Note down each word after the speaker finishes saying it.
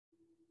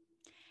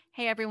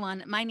Hey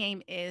everyone, my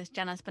name is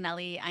Jenna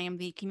Spinelle. I am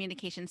the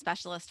communication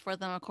specialist for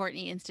the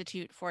McCourtney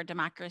Institute for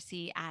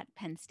Democracy at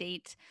Penn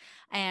State.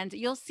 And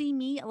you'll see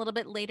me a little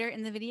bit later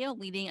in the video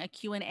leading a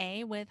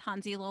Q&A with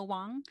Hansi Lo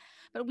Wang.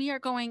 But we are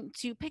going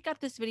to pick up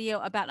this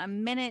video about a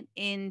minute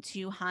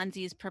into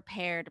Hansi's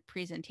prepared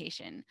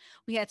presentation.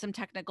 We had some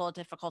technical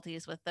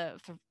difficulties with the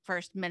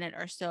first minute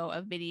or so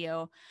of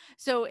video.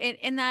 So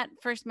in that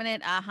first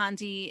minute,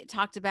 Hansi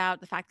talked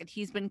about the fact that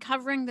he's been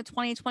covering the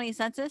 2020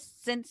 census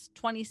since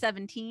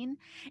 2017,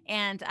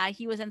 and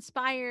he was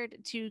inspired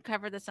to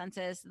cover the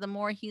census the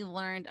more he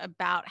learned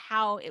about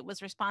how it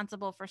was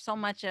responsible for so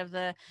much of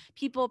the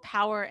people,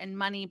 power, and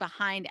money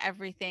behind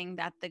everything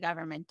that the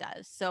government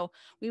does. So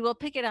we will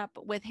pick it up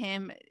with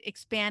him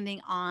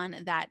expanding on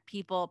that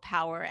people,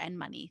 power, and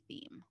money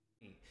theme.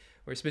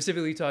 We're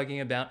specifically talking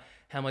about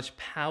how much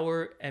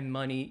power and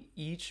money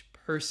each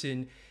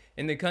person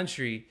in the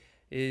country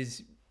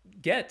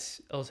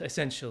gets,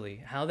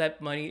 essentially, how that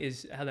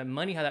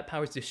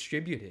power is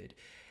distributed.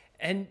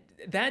 And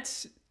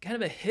that's kind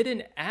of a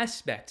hidden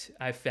aspect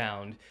I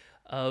found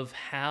of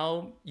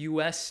how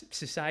US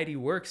society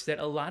works that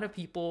a lot of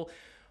people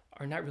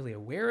are not really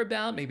aware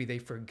about. Maybe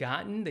they've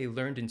forgotten, they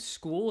learned in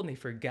school and they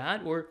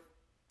forgot, or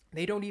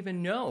they don't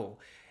even know.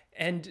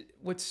 And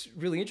what's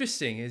really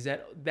interesting is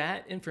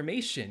that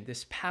information,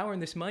 this power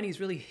and this money, is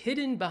really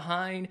hidden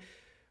behind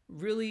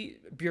really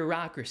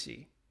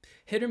bureaucracy,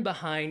 hidden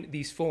behind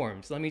these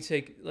forms.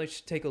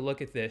 Let's take a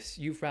look at this.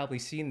 You've probably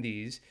seen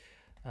these.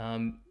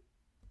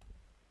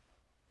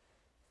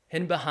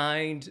 Hidden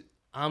behind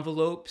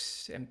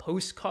envelopes and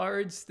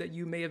postcards that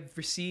you may have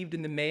received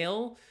in the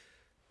mail.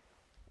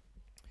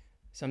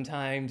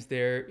 Sometimes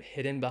they're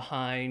hidden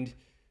behind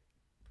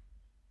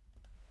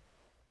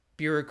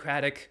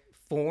bureaucratic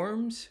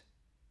forms,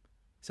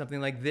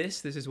 something like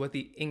this. This is what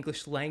the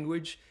English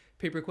language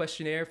paper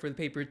questionnaire for the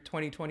paper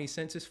 2020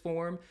 census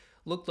form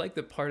looked like,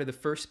 the part of the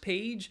first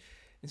page.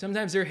 And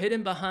sometimes they're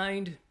hidden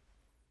behind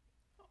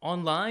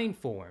online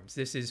forms.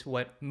 This is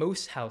what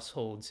most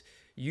households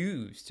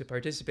use to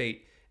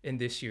participate in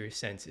this year's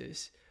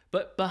census.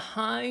 But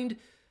behind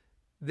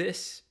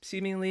this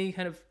seemingly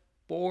kind of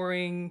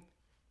boring,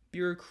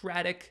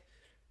 bureaucratic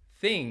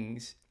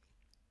things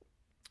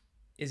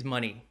is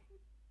money.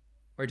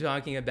 We're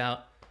talking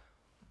about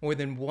more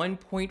than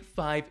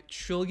 $1.5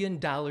 trillion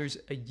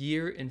a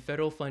year in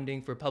federal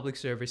funding for public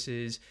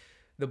services.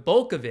 The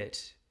bulk of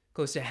it,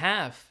 close to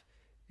half,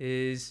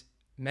 is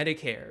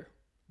Medicare.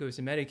 Goes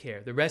to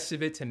Medicare. The rest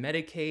of it to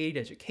Medicaid,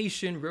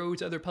 education,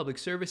 roads, other public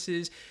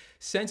services.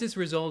 Census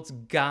results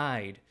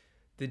guide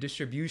the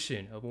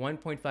distribution of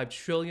 $1.5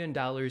 trillion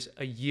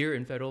a year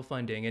in federal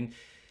funding. And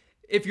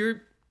if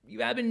you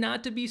happen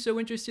not to be so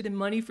interested in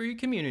money for your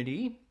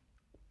community,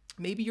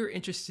 maybe you're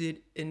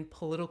interested in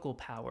political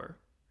power.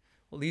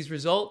 Well, these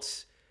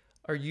results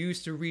are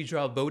used to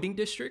redraw voting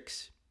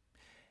districts.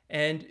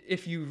 And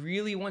if you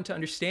really want to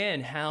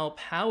understand how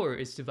power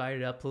is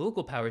divided up,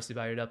 political power is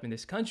divided up in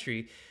this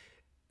country,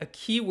 a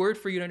key word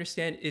for you to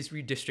understand is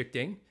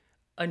redistricting.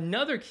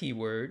 Another key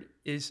word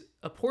is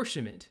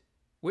apportionment,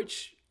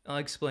 which I'll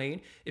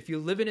explain. If you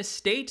live in a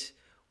state,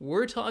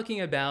 we're talking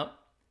about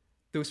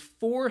those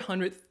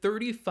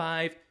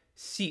 435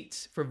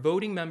 seats for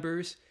voting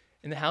members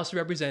in the House of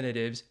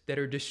Representatives that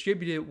are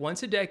distributed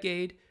once a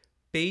decade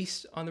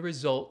based on the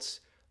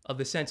results of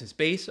the census,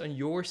 based on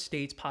your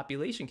state's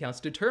population counts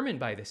determined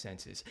by the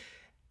census.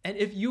 And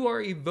if you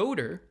are a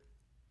voter,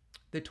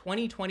 the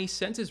 2020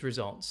 census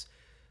results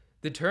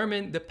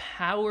determine the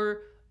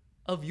power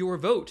of your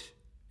vote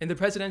in the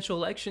presidential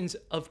elections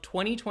of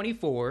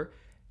 2024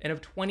 and of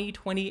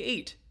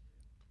 2028.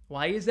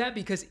 Why is that?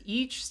 Because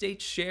each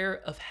state's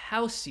share of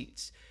House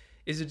seats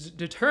is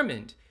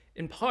determined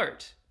in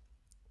part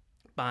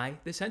by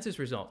the census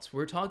results.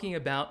 We're talking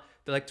about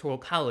the Electoral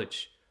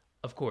College,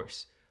 of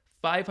course.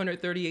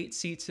 538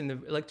 seats in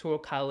the Electoral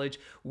College,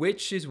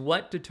 which is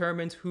what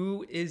determines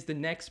who is the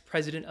next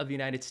president of the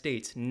United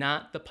States,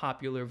 not the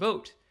popular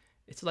vote.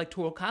 It's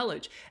Electoral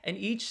College. And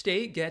each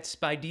state gets,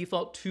 by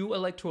default, 2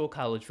 Electoral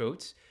College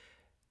votes.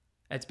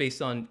 That's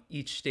based on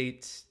each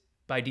state's,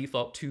 by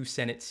default, 2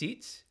 Senate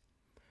seats.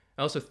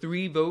 Also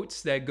 3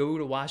 votes that go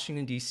to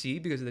Washington, D.C.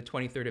 because of the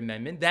 23rd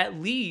Amendment.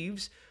 That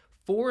leaves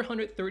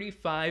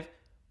 435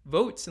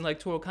 votes in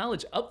Electoral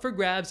College up for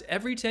grabs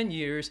every 10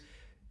 years,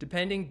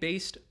 depending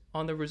based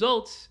on the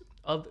results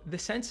of the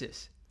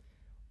census.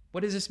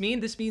 What does this mean?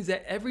 This means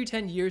that every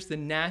 10 years, the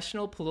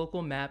national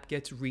political map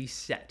gets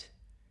reset.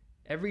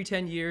 Every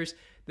 10 years,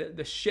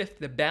 the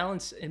shift, the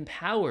balance in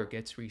power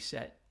gets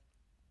reset.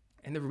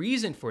 And the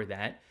reason for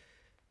that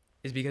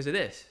is because of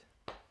this.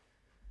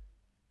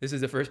 This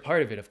is the first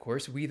part of it, of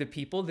course. We the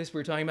people,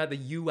 we're talking about the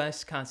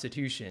U.S.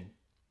 Constitution.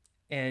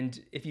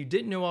 And if you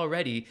didn't know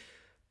already,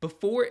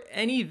 before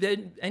any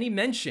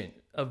mention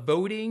of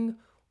voting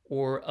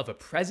or of a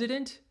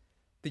president,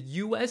 the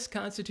U.S.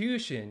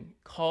 Constitution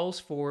calls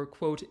for,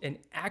 quote, an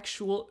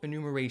actual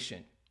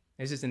enumeration.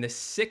 This is in the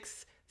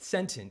 6th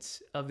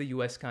sentence of the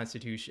U.S.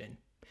 Constitution.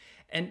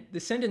 And the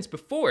sentence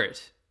before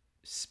it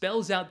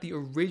spells out the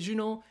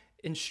original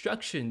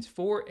instructions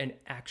for an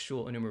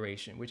actual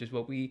enumeration, which is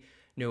what we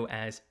know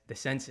as the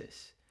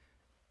census.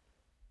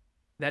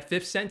 That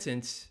fifth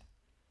sentence,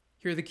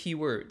 here are the key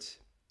words.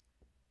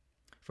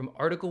 From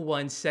Article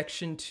 1,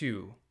 Section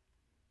 2,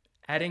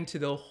 adding to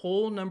the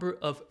whole number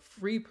of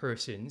free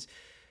persons,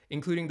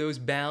 including those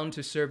bound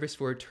to service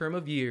for a term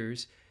of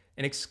years,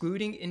 and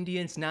excluding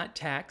Indians not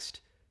taxed,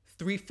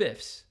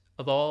 3/5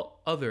 of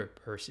all other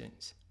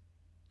persons.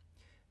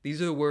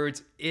 These are the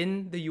words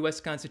in the U.S.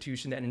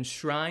 Constitution that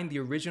enshrine the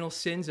original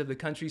sins of the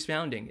country's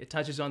founding. It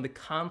touches on the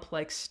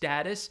complex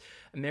status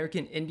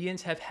American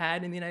Indians have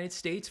had in the United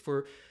States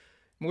for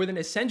more than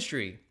a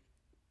century.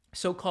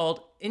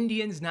 So-called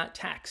Indians not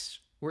taxed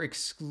were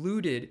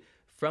excluded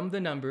from the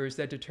numbers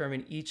that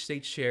determine each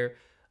state's share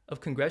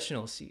of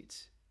congressional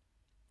seats.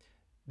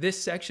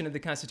 This section of the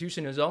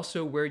Constitution is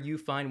also where you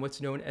find what's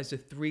known as the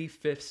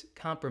 3/5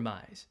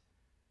 Compromise.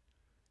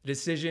 The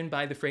decision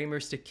by the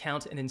framers to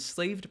count an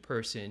enslaved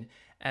person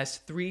as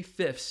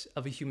 3/5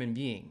 of a human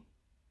being.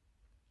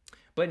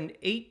 But in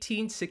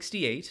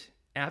 1868,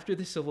 after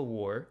the Civil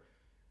War,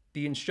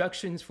 the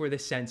instructions for the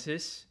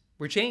census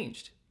were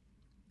changed.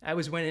 That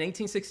was when in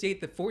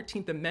 1868, the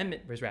 14th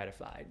Amendment was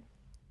ratified.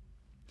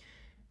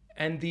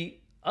 And the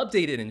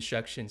updated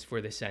instructions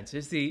for the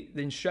census, the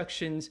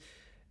instructions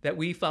that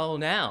we follow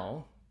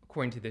now,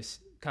 according to this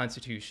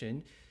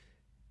Constitution,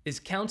 is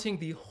counting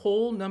the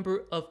whole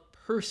number of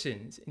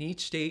persons in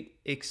each state,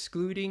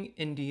 excluding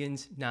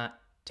Indians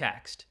not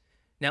taxed.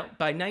 Now,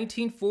 by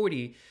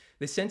 1940,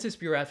 the Census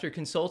Bureau, after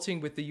consulting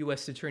with the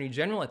U.S. Attorney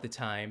General at the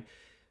time,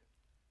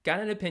 got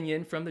an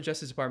opinion from the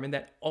Justice Department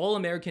that all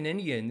American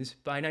Indians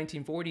by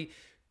 1940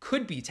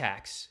 could be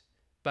taxed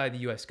by the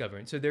U.S.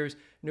 government. So there's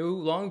no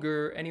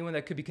longer anyone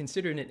that could be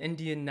considered an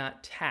Indian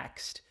not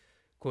taxed,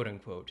 quote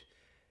unquote.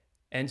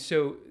 And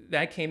so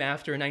that came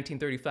after a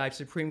 1935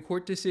 Supreme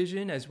Court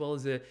decision, as well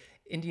as the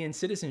Indian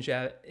Citizenship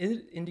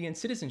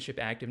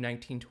Act of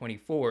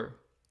 1924.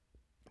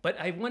 But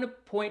I want to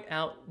point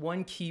out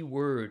one key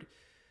word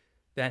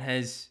that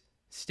has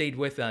stayed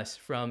with us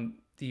from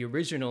the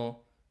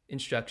original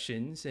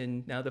instructions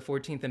and now the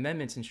 14th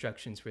Amendment's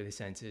instructions for the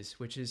census,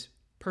 which is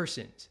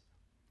persons.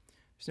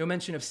 There's no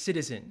mention of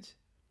citizens.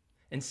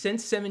 And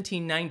since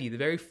 1790, the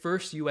very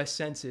first U.S.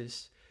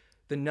 Census,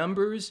 the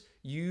numbers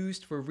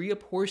used for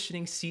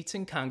reapportioning seats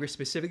in Congress,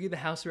 specifically the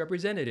House of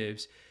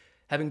Representatives,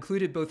 have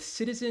included both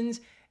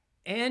citizens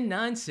and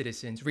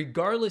non-citizens,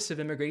 regardless of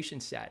immigration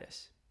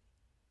status.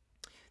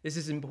 This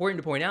is important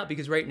to point out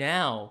because right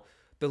now,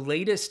 the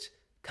latest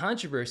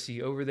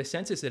controversy over the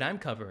census that I'm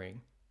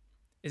covering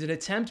is an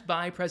attempt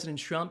by President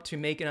Trump to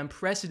make an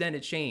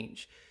unprecedented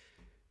change.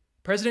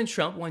 President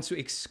Trump wants to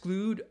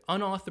exclude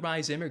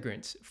unauthorized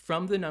immigrants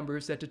from the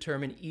numbers that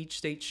determine each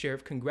state's share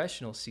of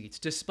congressional seats,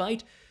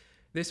 despite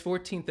this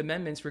 14th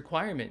Amendment's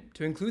requirement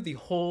to include the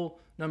whole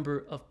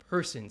number of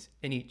persons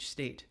in each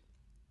state.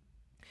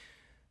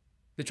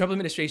 The Trump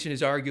administration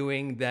is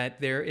arguing that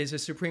there is a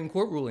Supreme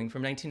Court ruling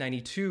from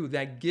 1992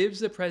 that gives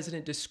the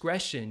president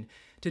discretion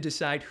to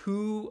decide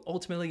who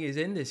ultimately is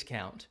in this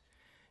count.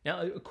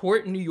 Now, a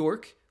court in New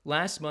York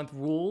last month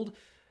ruled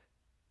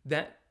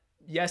that,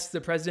 yes,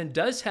 the president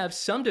does have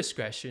some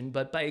discretion,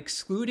 but by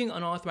excluding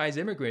unauthorized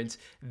immigrants,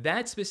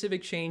 that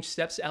specific change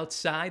steps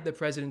outside the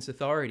president's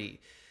authority.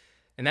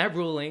 And that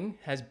ruling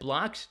has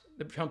blocked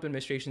the Trump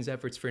administration's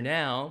efforts for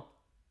now,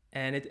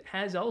 and it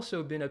has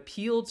also been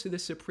appealed to the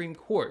Supreme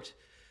Court,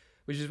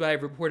 which is why I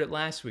reported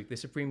last week. The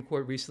Supreme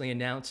Court recently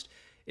announced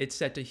it's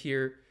set to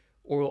hear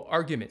oral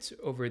arguments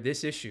over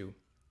this issue,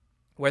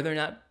 whether or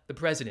not the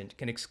president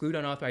can exclude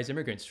unauthorized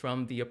immigrants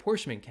from the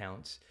apportionment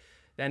counts.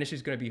 That issue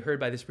is going to be heard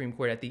by the Supreme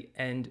Court at the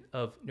end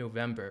of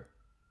November.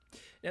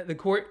 Now, the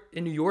court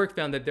in New York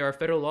found that there are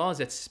federal laws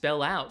that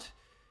spell out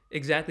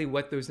exactly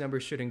what those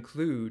numbers should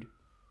include.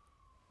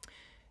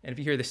 And if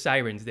you hear the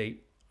sirens, they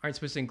aren't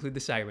supposed to include the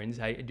sirens.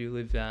 I do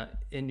live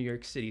in New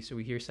York City, so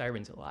we hear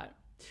sirens a lot.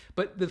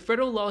 But the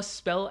federal laws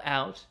spell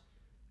out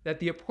that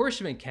the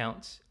apportionment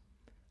counts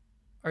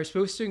are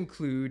supposed to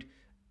include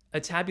a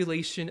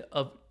tabulation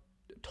of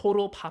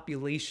total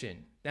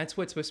population. That's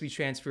what's supposed to be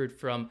transferred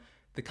from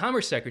the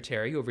Commerce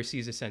Secretary, who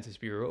oversees the Census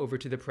Bureau, over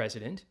to the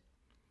president.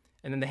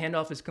 And then the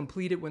handoff is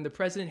completed when the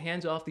president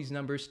hands off these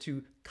numbers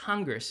to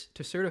Congress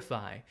to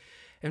certify.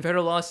 And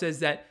federal law says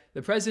that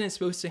the president is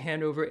supposed to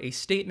hand over a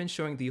statement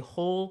showing the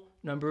whole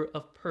number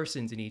of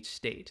persons in each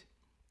state.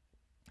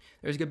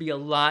 There's going to be a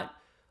lot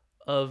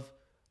of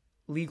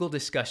legal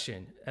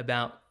discussion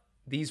about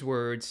these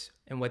words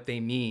and what they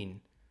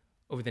mean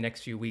over the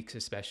next few weeks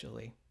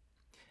especially.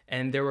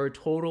 And there were a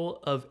total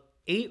of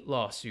 8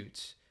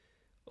 lawsuits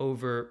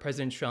over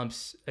President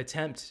Trump's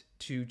attempt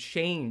to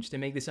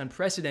make this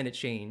unprecedented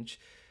change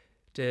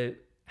to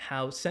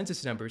how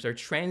census numbers are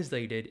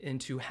translated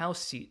into House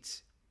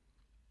seats.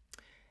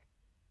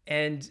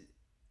 And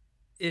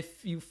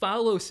if you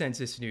follow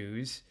census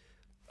news,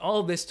 all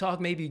of this talk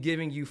may be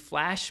giving you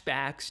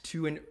flashbacks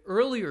to an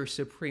earlier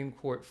Supreme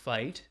Court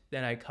fight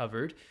that I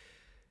covered.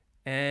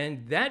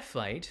 And that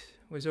fight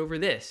was over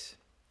this,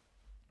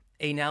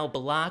 a now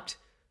blocked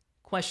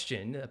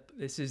question.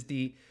 This is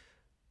the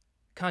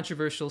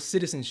controversial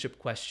citizenship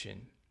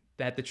question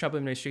that the Trump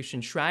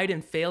administration tried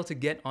and failed to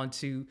get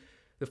onto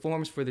the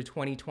forms for the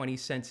 2020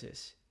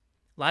 census.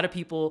 A lot of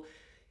people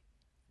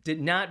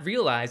did not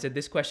realize that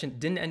this question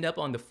didn't end up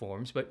on the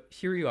forms, but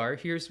here we are.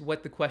 Here's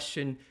what the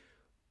question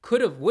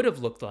would have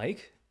looked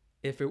like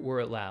if it were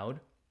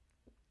allowed.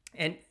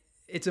 And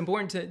it's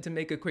important to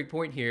make a quick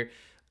point here.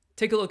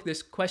 Take a look at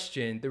this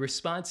question. The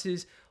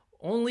responses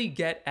only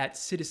get at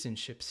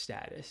citizenship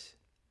status.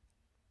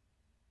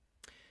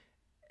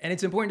 And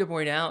it's important to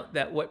point out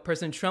that what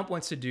President Trump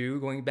wants to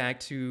do, going back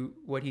to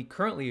what he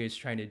currently is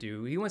trying to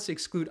do, he wants to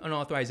exclude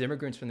unauthorized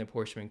immigrants from the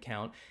apportionment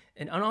count.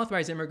 And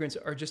unauthorized immigrants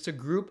are just a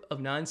group of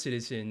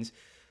non-citizens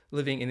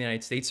living in the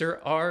United States.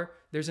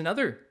 There's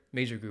another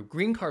major group,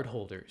 green card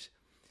holders.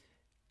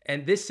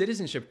 And this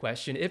citizenship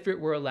question, if it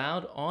were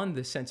allowed on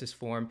the census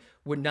form,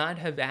 would not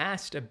have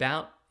asked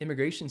about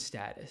immigration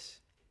status.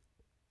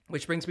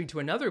 Which brings me to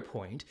another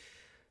point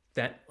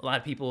that a lot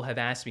of people have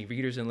asked me,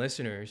 readers and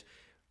listeners.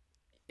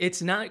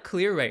 It's not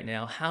clear right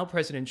now how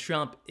President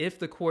Trump, if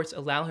the courts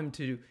allow him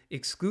to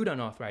exclude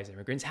unauthorized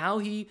immigrants, how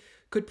he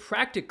could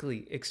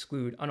practically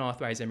exclude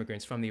unauthorized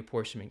immigrants from the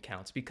apportionment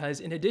counts. Because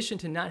in addition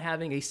to not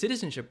having a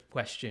citizenship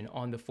question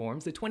on the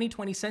forms, the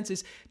 2020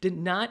 census did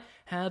not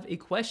have a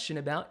question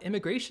about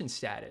immigration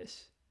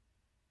status.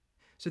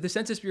 So the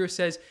Census Bureau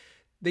says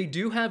they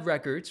do have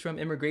records from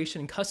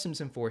Immigration and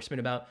Customs Enforcement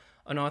about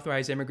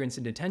unauthorized immigrants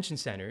in detention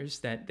centers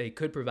that they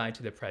could provide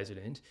to the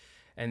president,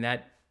 and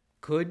that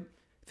could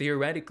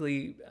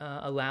theoretically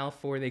allow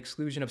for the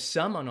exclusion of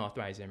some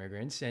unauthorized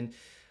immigrants.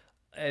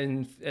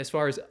 And as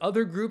far as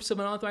other groups of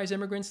unauthorized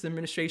immigrants, the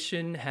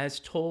administration has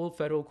told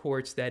federal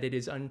courts that it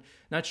is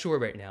not sure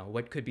right now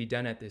what could be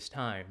done at this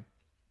time.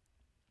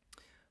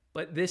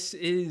 But this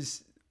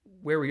is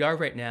where we are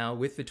right now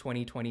with the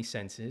 2020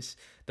 census,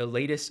 the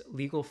latest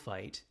legal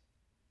fight.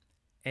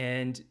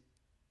 And,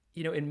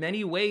 in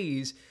many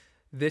ways,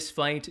 this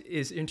fight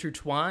is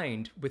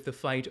intertwined with the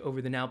fight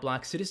over the now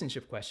blocked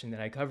citizenship question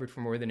that I covered for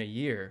more than a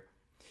year.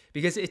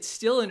 Because it's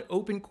still an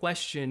open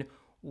question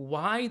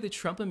why the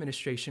Trump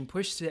administration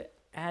pushed to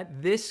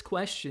add this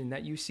question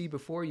that you see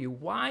before you.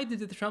 Why did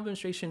the Trump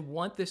administration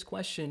want this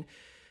question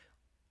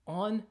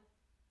on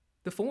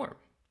the form?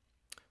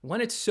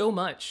 Want it so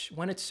much,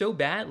 want it so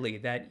badly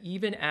that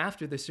even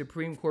after the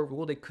Supreme Court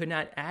ruled it could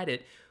not add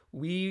it,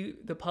 we,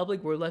 the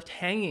public, were left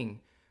hanging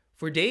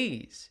for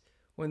days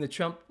when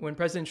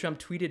President Trump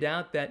tweeted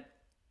out that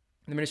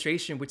the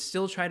administration would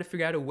still try to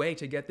figure out a way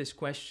to get this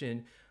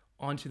question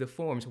onto the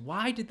forms.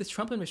 Why did the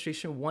Trump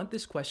administration want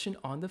this question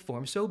on the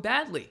form so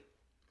badly?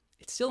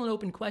 It's still an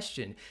open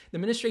question. The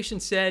administration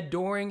said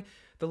during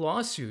the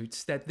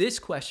lawsuits that this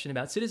question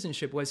about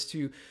citizenship was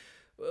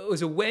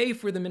a way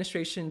for the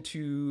administration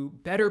to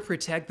better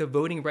protect the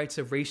voting rights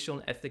of racial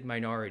and ethnic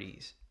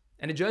minorities.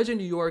 And a judge in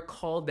New York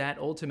called that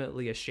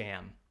ultimately a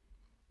sham.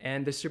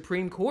 And the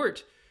Supreme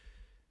Court,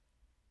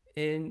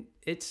 in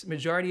its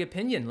majority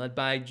opinion, led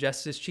by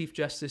Chief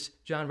Justice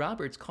John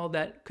Roberts, called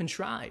that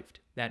contrived,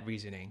 that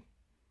reasoning.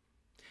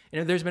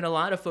 There's been a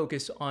lot of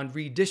focus on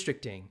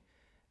redistricting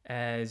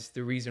as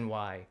the reason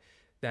why,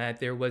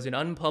 that there was an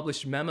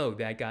unpublished memo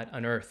that got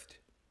unearthed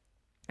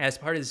as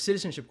part of the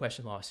citizenship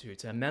question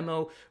lawsuits, a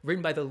memo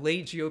written by the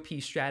late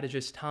GOP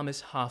strategist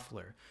Thomas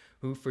Hofeller,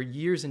 who for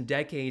years and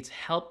decades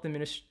helped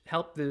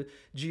the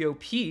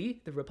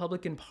GOP, the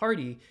Republican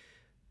Party,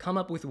 come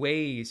up with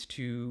ways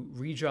to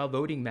redraw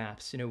voting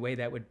maps in a way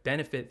that would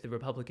benefit the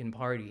Republican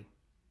Party.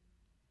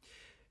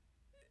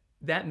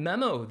 That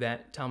memo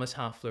that Thomas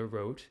Hofeller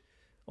wrote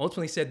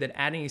ultimately said that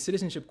adding a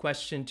citizenship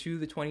question to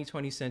the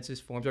 2020 census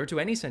forms, or to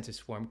any census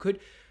form, could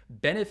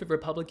benefit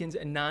Republicans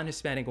and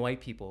non-Hispanic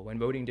white people when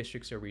voting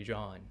districts are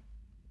redrawn.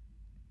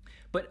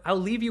 But I'll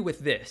leave you with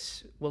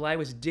this. While I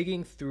was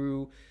digging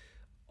through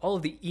all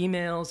of the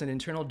emails and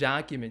internal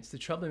documents the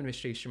Trump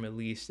administration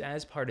released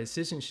as part of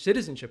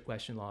citizenship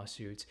question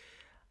lawsuits,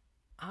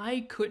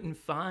 I couldn't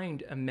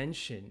find a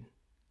mention.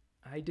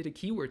 I did a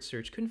keyword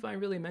search, couldn't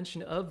find really a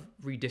mention of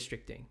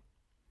redistricting.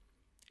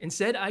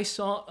 Instead, I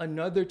saw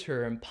another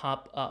term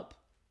pop up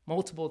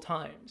multiple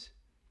times,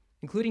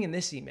 including in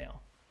this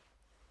email.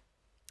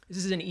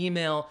 This is an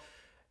email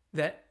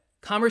that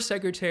Commerce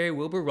Secretary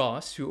Wilbur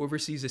Ross, who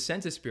oversees the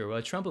Census Bureau,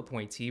 a Trump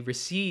appointee,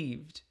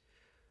 received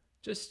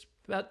just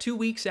about 2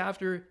 weeks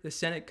after the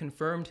Senate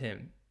confirmed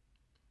him.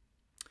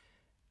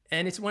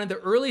 And it's one of the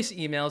earliest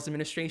emails the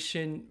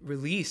administration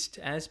released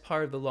as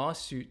part of the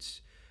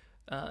lawsuits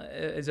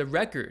as a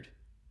record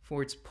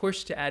for its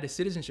push to add a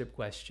citizenship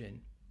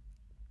question.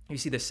 You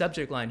see the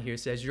subject line here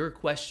says, "Your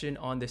question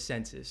on the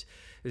census."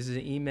 This is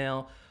an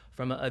email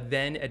from a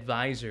then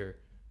advisor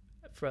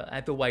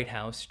at the White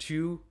House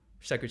to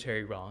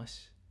Secretary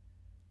Ross.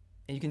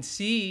 And you can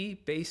see,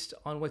 based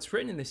on what's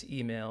written in this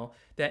email,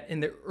 that in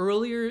the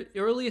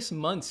earliest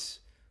months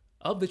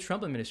of the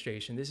Trump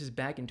administration, this is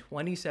back in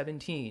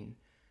 2017,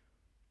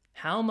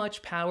 how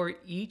much power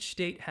each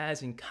state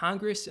has in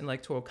Congress and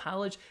Electoral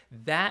College,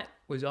 that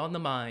was on the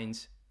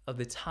minds of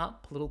the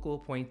top political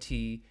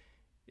appointee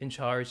in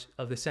charge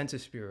of the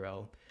Census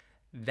Bureau.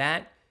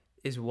 That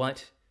is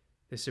what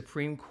the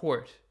Supreme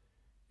Court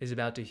is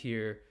about to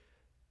hear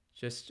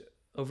just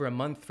over a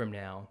month from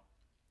now.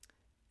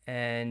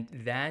 And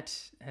that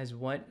has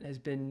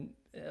been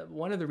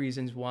one of the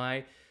reasons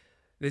why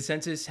the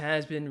census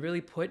has been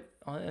really put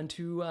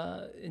into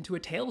a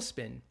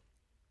tailspin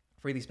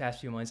for these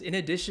past few months, in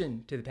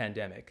addition to the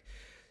pandemic.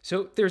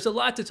 So there's a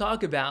lot to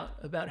talk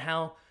about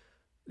how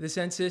the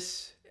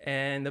census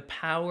and the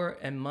power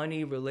and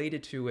money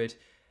related to it,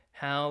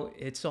 how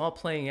it's all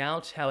playing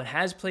out, how it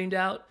has played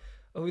out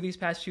over these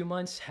past few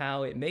months,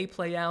 how it may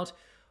play out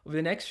over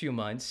the next few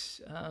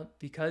months,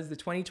 because the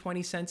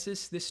 2020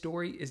 census, this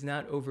story is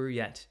not over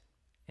yet.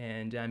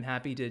 And I'm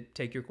happy to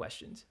take your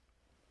questions.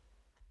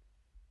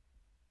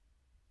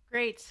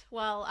 Great.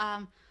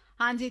 Well,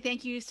 Hansi,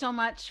 thank you so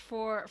much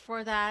for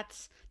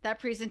that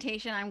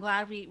presentation. I'm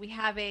glad we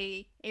have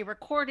a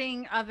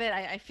recording of it.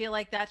 I feel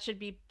like that should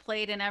be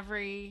played in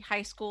every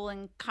high school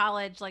and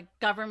college, like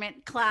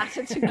government class.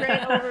 It's a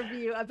great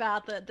overview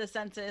about the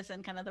census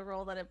and kind of the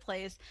role that it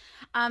plays.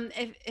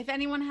 If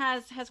anyone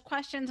has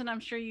questions, and I'm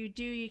sure you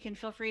do, you can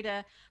feel free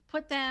to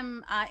put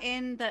them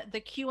in the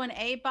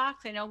Q&A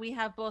box. I know we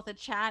have both a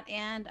chat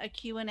and a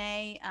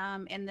Q&A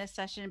in this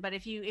session, but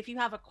if you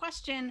have a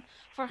question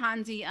for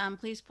Hansi,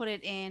 please put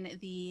it in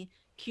the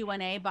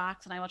Q&A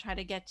box, and I will try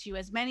to get to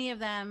as many of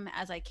them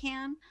as I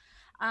can.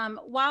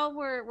 While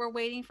we're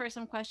waiting for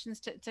some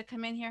questions to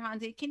come in here,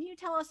 Hansi, can you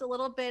tell us a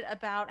little bit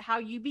about how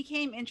you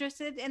became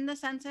interested in the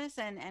census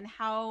and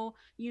how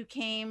you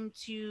came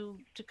to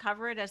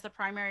cover it as the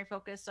primary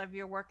focus of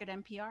your work at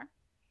NPR?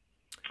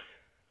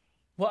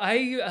 Well,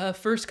 I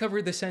first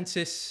covered the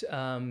census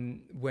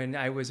when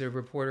I was a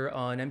reporter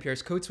on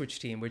NPR's Code Switch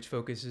team, which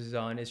focuses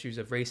on issues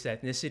of race,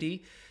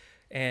 ethnicity.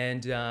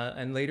 And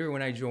later,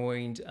 when I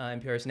joined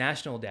NPR's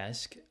national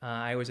desk,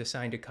 I was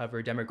assigned to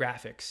cover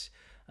demographics,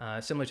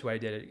 similar to what I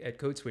did at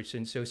Code Switch.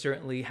 And so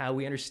certainly how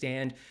we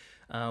understand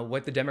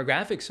what the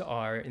demographics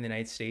are in the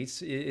United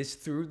States is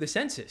through the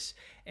census.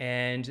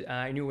 And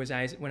I knew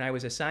when I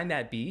was assigned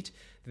that beat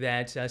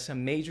that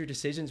some major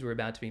decisions were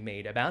about to be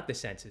made about the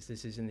census.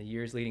 This is in the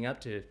years leading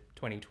up to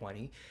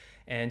 2020.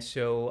 And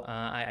so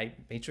I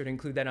made sure to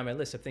include that on my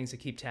list of things to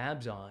keep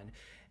tabs on.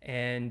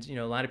 And,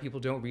 a lot of people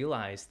don't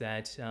realize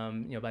that,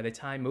 by the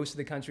time most of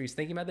the country is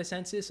thinking about the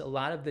census, a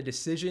lot of the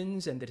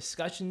decisions and the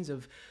discussions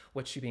of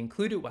what should be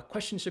included, what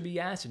questions should be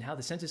asked, and how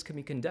the census can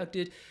be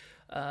conducted,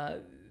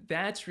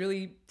 that's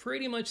really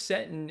pretty much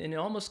set in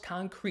almost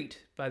concrete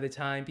by the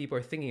time people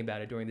are thinking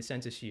about it during the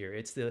census year.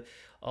 It's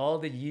all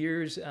the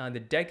years, the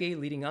decade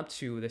leading up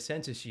to the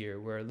census year,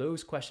 where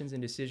those questions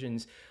and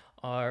decisions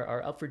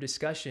are up for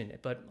discussion,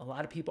 but a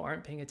lot of people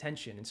aren't paying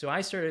attention. And so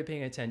I started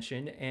paying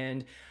attention,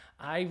 and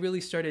I really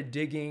started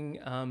digging.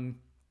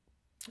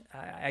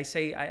 I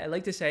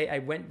like to say I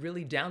went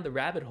really down the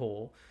rabbit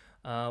hole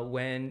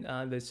when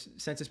the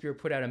Census Bureau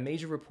put out a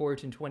major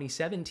report in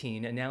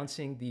 2017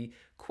 announcing the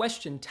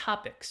question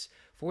topics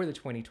for the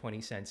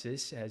 2020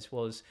 census, as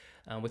well as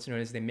what's known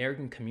as the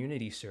American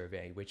Community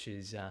Survey, which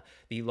is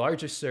the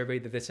largest survey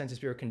that the Census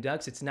Bureau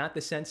conducts. It's not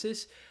the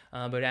census,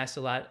 but it asks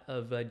a lot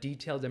of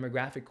detailed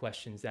demographic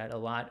questions that a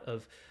lot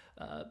of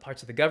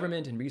parts of the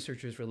government and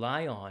researchers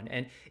rely on.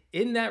 And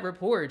in that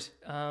report,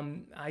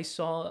 I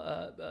saw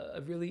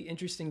a really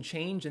interesting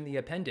change in the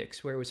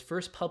appendix, where it was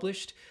first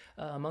published.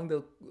 Among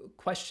the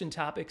question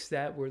topics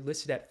that were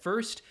listed at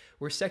first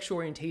were sexual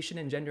orientation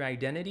and gender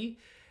identity.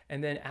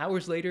 And then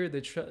hours later,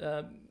 the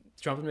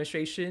Trump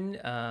administration,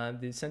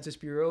 the Census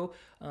Bureau,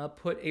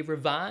 put a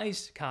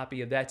revised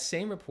copy of that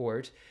same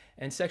report,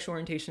 and sexual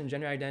orientation and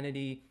gender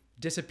identity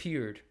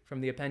disappeared from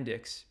the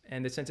appendix,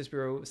 and the Census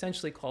Bureau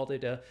essentially called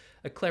it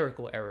a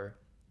clerical error.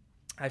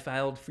 I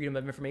filed Freedom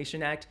of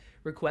Information Act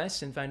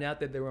requests and found out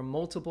that there were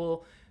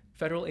multiple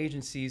federal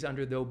agencies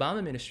under the Obama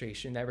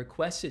administration that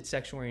requested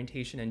sexual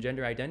orientation and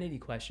gender identity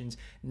questions,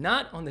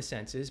 not on the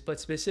census, but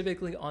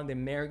specifically on the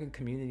American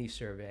Community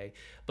Survey.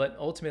 But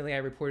ultimately, I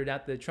reported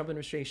out the Trump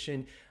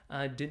administration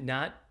did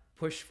not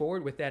push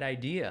forward with that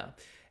idea.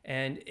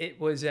 And it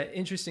was an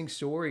interesting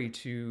story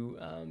to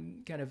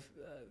kind of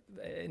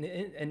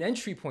an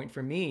entry point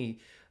for me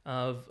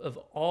of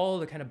all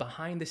the kind of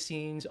behind the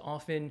scenes,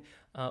 often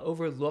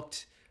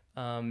overlooked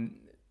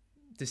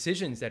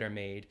decisions that are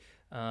made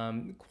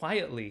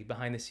quietly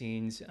behind the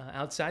scenes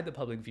outside the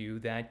public view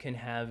that can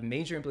have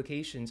major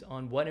implications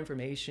on what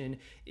information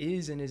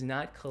is and is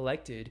not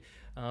collected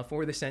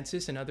for the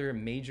census and other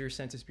major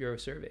Census Bureau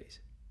surveys.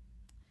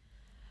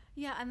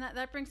 Yeah, and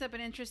that brings up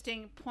an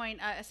interesting point.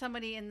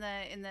 Somebody in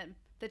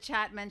the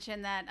chat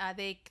mentioned that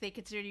they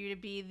consider you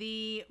to be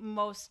the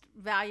most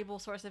valuable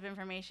source of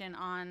information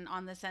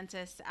on the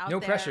census out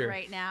there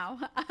right now.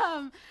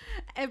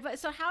 But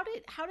so how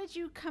did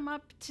you come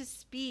up to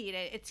speed?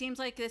 It seems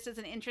like this is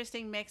an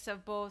interesting mix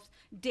of both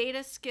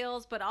data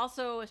skills, but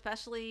also,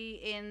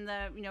 especially in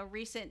the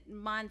recent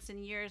months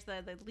and years,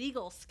 the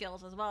legal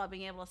skills as well, of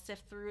being able to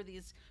sift through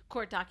these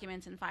court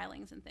documents and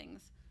filings and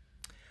things.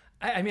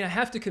 I mean, I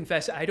have to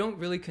confess, I don't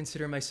really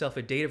consider myself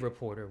a data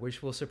reporter,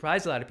 which will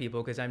surprise a lot of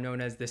people because I'm known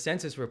as the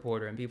census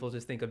reporter, and people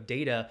just think of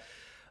data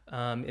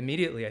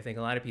immediately. I think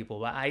a lot of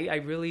people, but I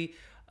really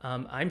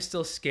I'm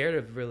still scared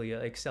of really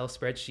Excel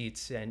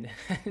spreadsheets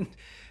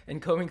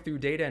and combing through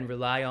data, and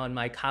rely on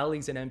my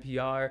colleagues at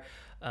NPR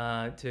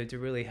to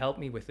really help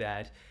me with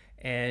that.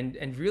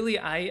 And really,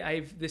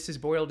 this has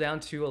boiled down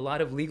to a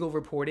lot of legal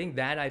reporting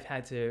that I've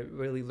had to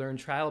really learn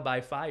trial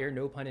by fire,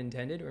 no pun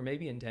intended, or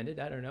maybe intended,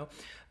 I don't know.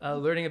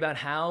 Learning about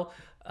how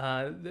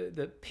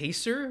the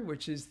PACER,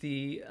 which is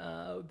the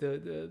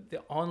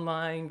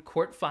online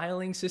court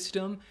filing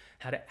system,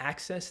 how to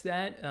access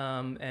that,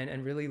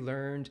 and really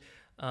learned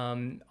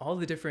all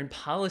the different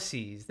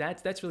policies.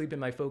 That's really been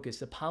my focus.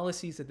 The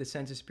policies that the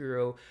Census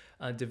Bureau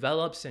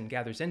develops and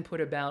gathers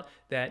input about.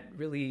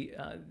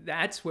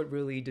 That's what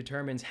really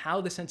determines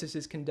how the census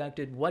is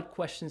conducted, what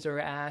questions are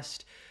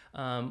asked,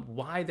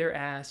 why they're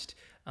asked.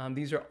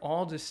 These are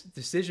all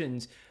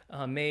decisions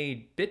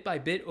made bit by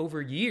bit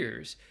over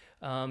years.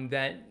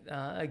 That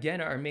again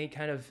are made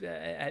kind of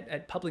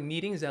at public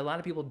meetings that a lot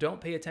of people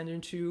don't pay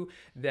attention to.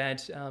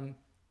 That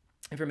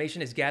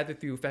information is gathered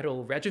through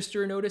Federal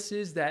Register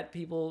notices that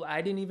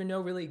I didn't even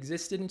know really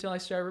existed until I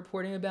started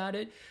reporting about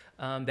it.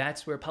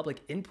 That's where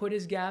public input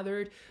is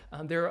gathered.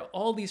 There are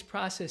all these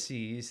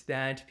processes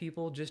that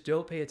people just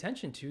don't pay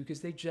attention to because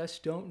they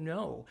just don't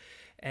know.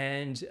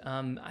 And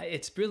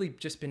it's really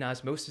just been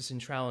osmosis and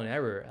trial and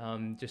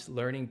error, just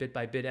learning bit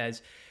by bit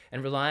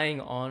and relying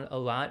on a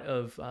lot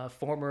of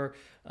former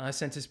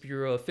Census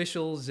Bureau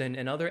officials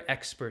and other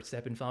experts that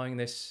have been following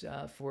this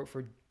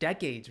for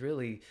decades,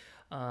 really.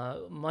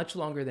 Much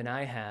longer than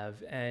I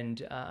have,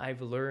 and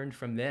I've learned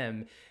from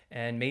them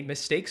and made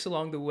mistakes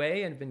along the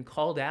way and been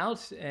called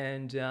out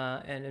and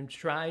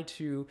tried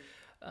to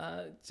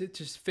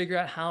just figure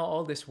out how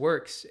all this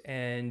works.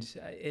 And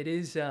it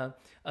is a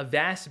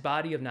vast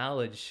body of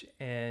knowledge,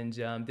 and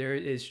there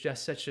is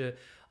just such a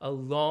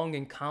long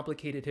and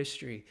complicated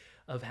history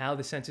of how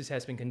the census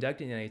has been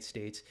conducted in the United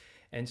States.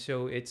 And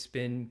so it's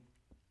been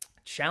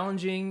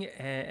challenging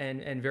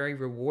and very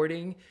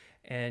rewarding.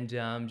 And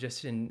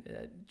just an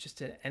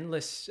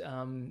endless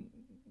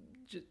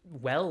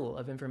well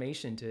of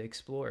information to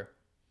explore.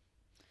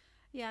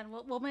 Yeah, and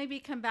we'll maybe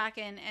come back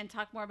and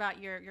talk more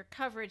about your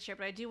coverage here,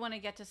 but I do want to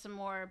get to some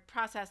more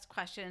process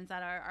questions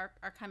that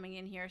are coming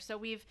in here. So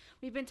we've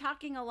been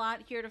talking a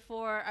lot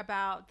heretofore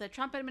about the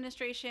Trump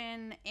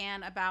administration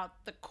and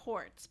about the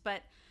courts,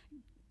 but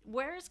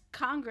where's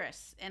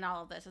Congress in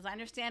all of this? As I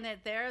understand it,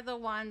 they're the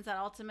ones that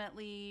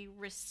ultimately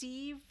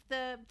receive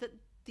the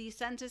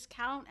census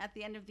count at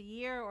the end of the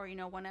year, or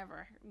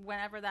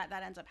whenever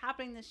that ends up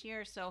happening this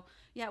year. So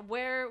yeah,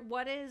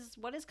 what is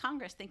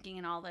Congress thinking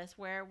in all this?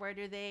 Where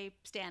do they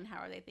stand? How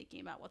are they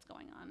thinking about what's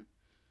going on?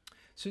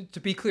 So to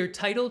be clear,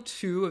 Title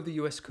II of the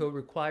U.S. Code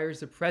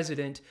requires the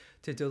president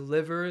to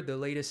deliver the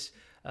latest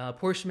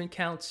apportionment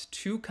counts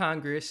to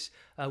Congress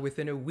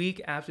within a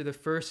week after the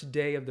first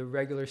day of the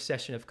regular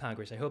session of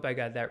Congress. I hope I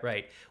got that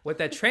right. What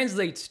that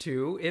translates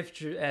to, if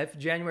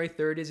January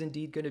 3rd is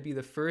indeed going to be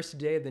the first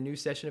day of the new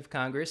session of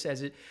Congress,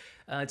 as it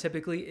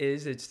typically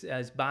is, it's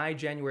as by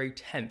January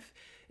 10th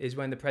is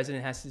when the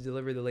president has to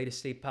deliver the latest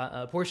state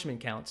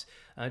apportionment counts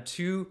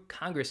to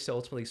Congress to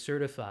ultimately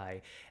certify.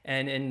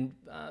 And in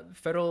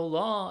federal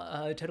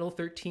law, Title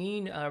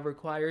 13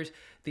 requires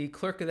the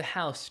clerk of the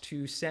House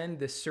to send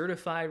the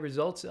certified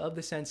results of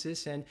the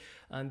census and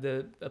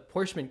the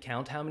apportionment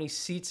count, how many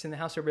seats in the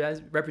House of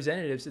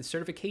Representatives, the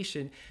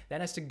certification, that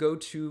has to go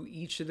to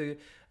each of the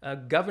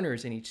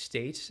governors in each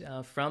state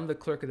from the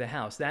clerk of the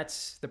House.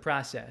 That's the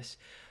process.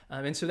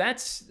 And so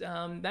that's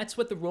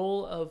what the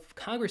role of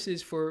Congress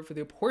is for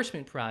the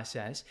apportionment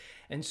process.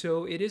 And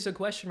so it is a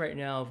question right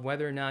now of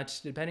whether or not,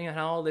 depending on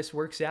how all this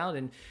works out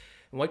and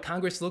what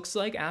Congress looks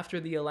like after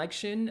the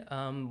election,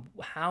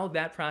 how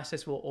that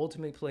process will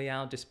ultimately play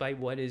out despite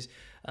what is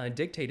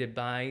dictated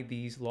by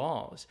these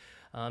laws.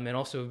 And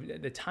also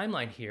the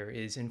timeline here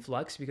is in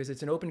flux because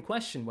it's an open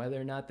question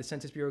whether or not the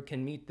Census Bureau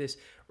can meet this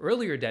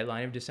earlier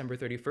deadline of December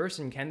 31st,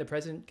 and can the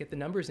president get the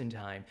numbers in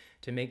time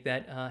to make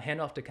that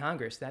handoff to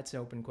Congress? That's an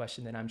open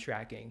question that I'm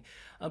tracking.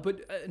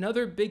 But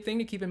another big thing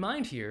to keep in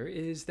mind here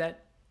is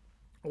that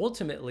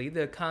ultimately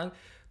the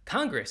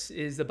Congress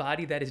is the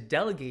body that is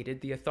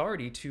delegated the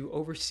authority to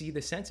oversee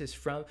the census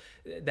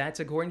that's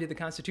according to the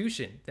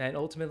Constitution. That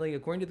ultimately,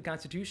 according to the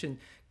Constitution,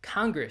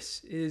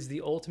 Congress is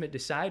the ultimate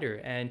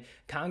decider, and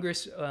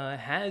Congress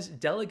has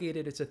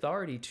delegated its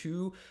authority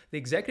to the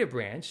executive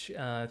branch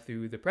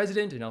through the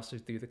president and also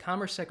through the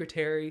Commerce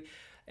Secretary.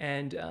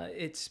 And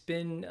it's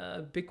been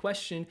a big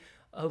question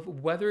of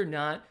whether or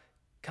not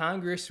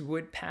Congress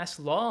would pass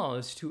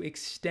laws to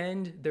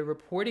extend the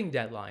reporting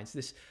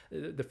deadlines.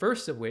 The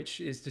first of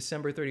which is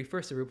December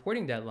 31st, the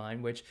reporting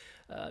deadline, which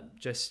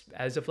just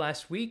as of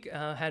last week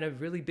had a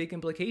really big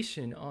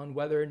implication on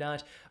whether or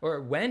not, or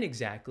when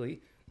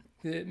exactly,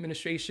 the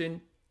administration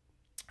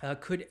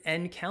could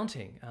end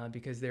counting,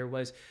 because there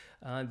was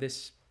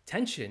this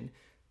tension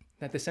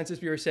that the Census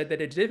Bureau said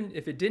that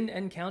if it didn't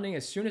end counting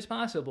as soon as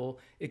possible,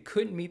 it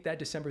couldn't meet that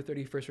December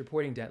 31st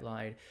reporting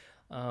deadline.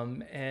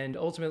 And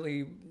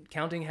ultimately,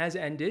 counting has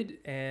ended,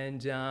 and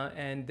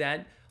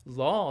that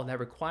law that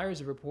requires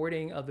the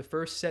reporting of the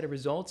first set of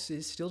results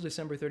is still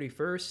December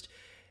 31st.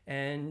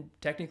 And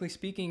technically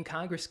speaking,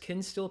 Congress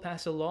can still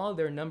pass a law.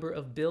 There are a number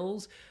of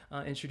bills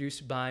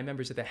introduced by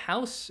members of the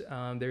House.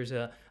 There's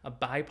a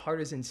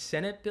bipartisan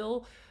Senate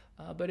bill,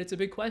 but it's a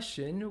big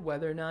question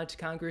whether or not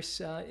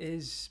Congress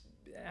is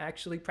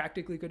actually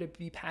practically going to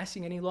be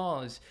passing any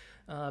laws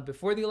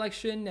before the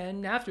election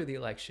and after the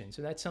election.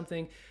 So that's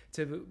something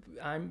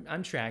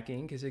I'm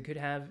tracking, because it could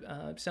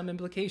have some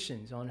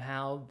implications on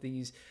how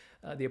the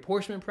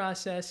apportionment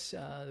process,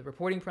 the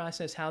reporting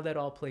process, how that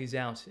all plays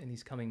out in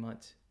these coming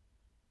months.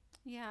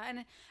 Yeah,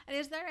 and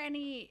is there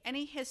any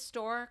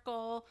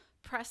historical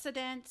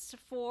precedents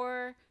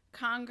for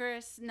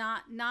Congress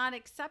not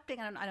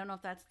accepting? I don't know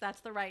if that's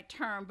the right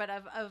term, but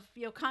of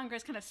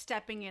Congress kind of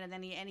stepping in at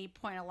any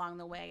point along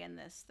the way in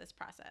this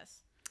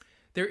process.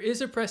 There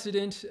is a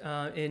precedent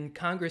in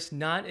Congress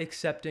not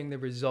accepting the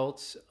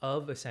results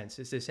of a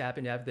census. This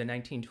happened after the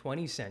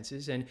 1920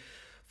 census, and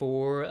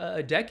for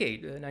a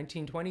decade, the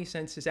 1920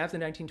 census, after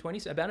the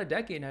 1920s, about a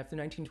decade after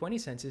the 1920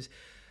 census,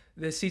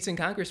 the seats in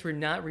Congress were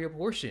not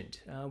reapportioned,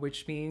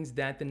 which means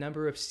that the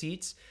number of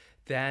seats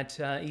that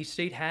each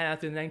state had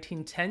after the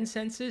 1910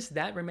 census,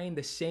 that remained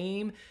the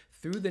same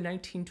through the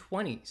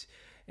 1920s.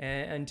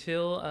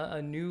 Until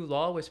a new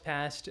law was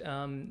passed,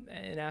 and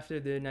after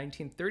the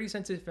 1930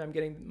 census, if I'm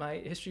getting my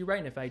history right,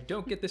 and if I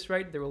don't get this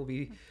right, there will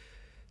be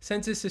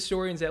census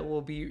historians that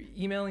will be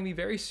emailing me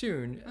very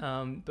soon.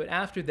 But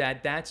after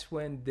that, that's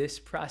when this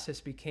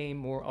process became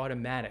more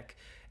automatic,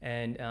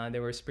 and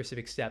there were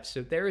specific steps.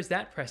 So there is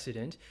that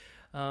precedent.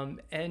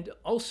 And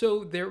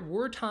also, there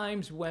were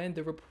times when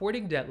the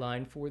reporting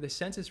deadline for the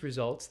census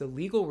results, the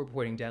legal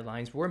reporting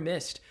deadlines, were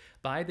missed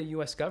by the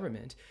U.S.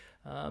 government.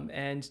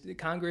 And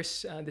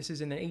Congress, this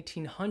is in the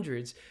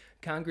 1800s,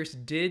 Congress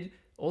did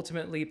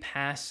ultimately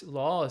pass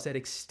laws that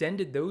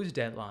extended those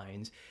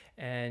deadlines,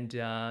 and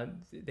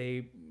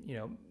the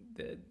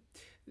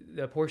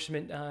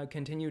apportionment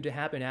continued to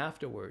happen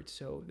afterwards.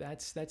 So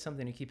that's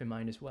something to keep in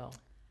mind as well.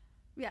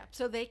 Yeah,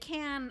 so they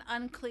can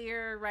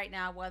unclear right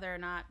now whether or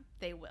not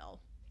they will.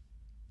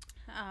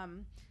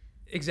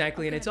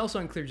 Exactly, okay. And it's also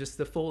unclear just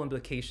the full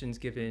implications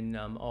given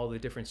all the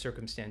different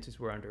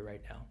circumstances we're under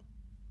right now.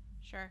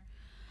 Sure.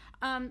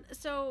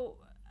 So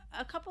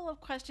a couple of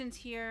questions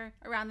here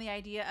around the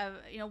idea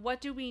of, what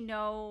do we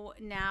know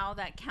now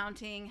that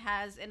counting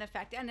has in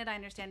effect? And I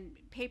understand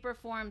paper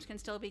forms can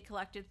still be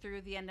collected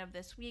through the end of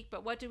this week,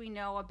 but what do we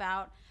know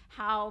about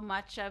how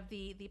much of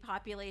the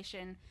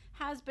population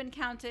has been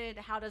counted?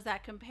 How does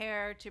that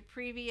compare to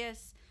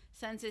previous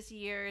census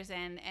years,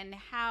 and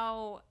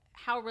how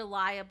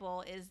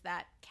reliable is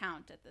that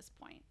count at this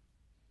point?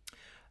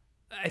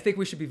 I think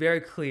we should be very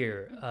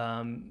clear.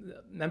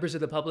 Members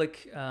of the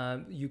public,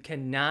 you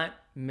cannot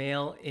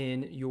mail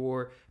in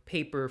your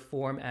paper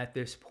form at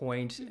this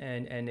point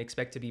and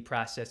expect to be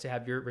processed, to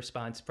have your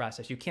response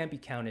processed. You can't be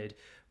counted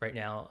right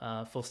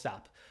now, full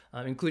stop,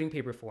 including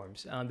paper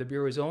forms. The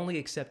Bureau is only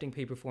accepting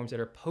paper forms that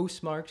are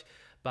postmarked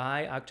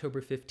by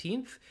October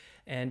 15th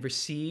and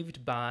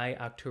received by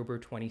October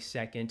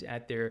 22nd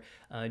at their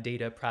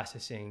data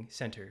processing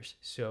centers.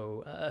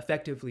 So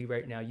effectively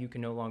right now, you can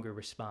no longer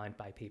respond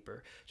by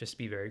paper, just to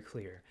be very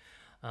clear.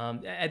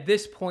 At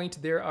this point,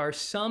 there are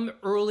some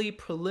early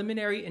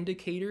preliminary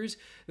indicators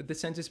that the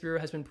Census Bureau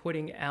has been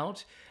putting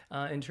out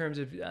in terms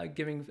of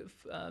giving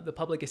the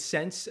public a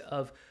sense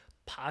of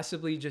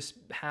possibly just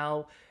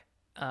how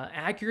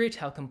accurate,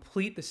 how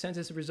complete the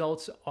census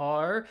results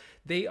are.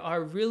 They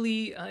are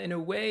really, in a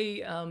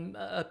way,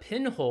 a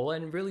pinhole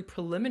and really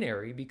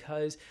preliminary,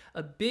 because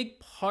a big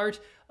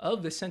part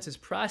of the census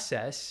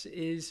process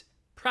is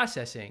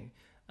processing.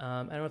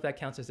 I don't know if that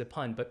counts as a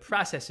pun, but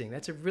processing.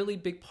 That's a really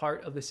big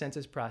part of the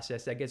census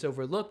process that gets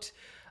overlooked.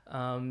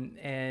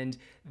 And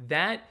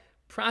that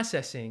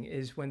processing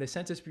is when the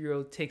Census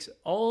Bureau takes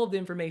all of the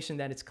information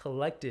that it's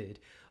collected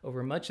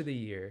over much of the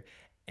year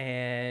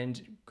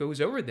and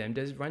goes over them,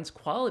 runs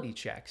quality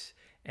checks,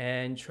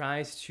 and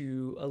tries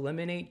to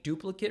eliminate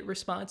duplicate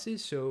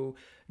responses. So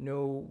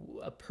no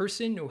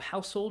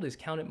household is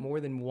counted more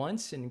than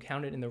once and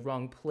counted in the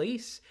wrong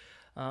place.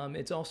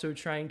 It's also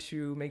trying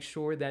to make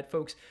sure that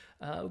folks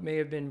may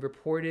have been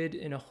reported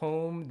in a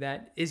home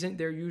that isn't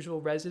their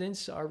usual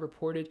residence are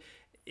reported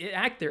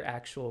at their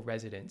actual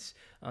residence,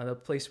 the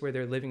place where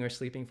they're living or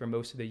sleeping for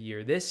most of the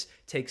year. This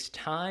takes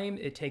time.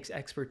 It takes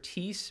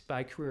expertise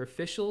by career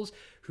officials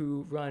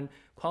who run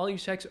quality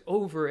checks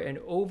over and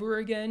over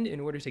again in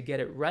order to get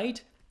it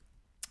right.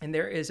 And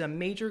there is a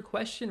major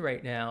question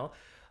right now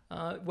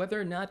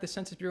whether or not the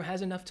Census Bureau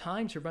has enough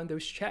time to run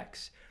those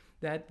checks.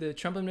 That the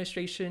Trump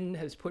administration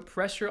has put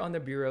pressure on the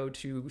Bureau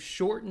to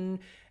shorten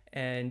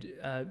and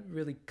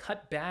really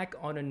cut back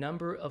on a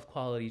number of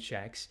quality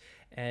checks.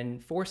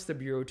 and forced the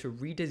Bureau to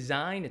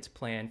redesign its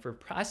plan for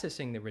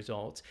processing the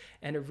results.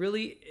 And it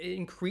really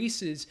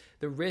increases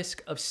the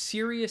risk of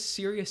serious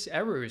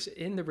errors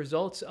in the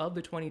results of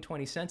the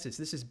 2020 census.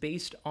 This is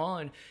based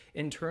on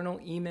internal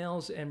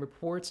emails and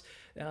reports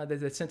that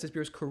the Census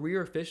Bureau's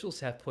career officials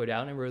have put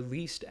out and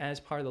released as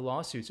part of the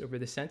lawsuits over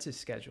the census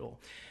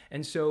schedule.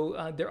 And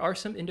so there are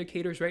some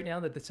indicators right now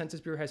that the Census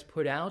Bureau has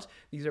put out.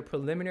 These are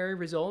preliminary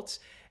results,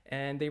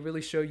 and they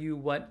really show you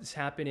what's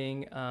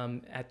happening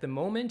at the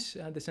moment.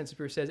 The Census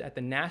Bureau says at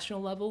the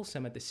national level,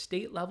 some at the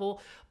state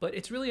level, but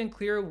it's really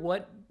unclear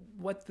what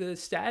the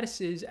status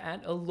is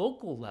at a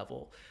local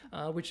level,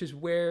 which is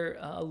where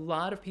a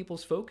lot of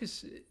people's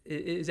focus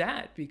is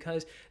at,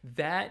 because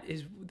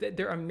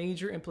there are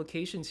major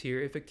implications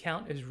here if a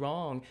count is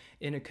wrong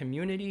in a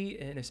community,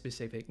 in a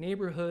specific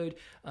neighborhood,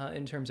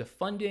 in terms of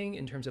funding,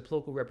 in terms of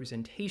local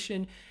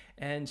representation.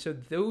 And so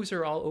those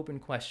are all open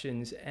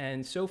questions.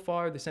 And so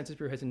far, the Census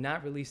Bureau has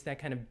not released that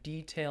kind of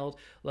detailed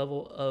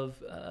level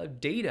of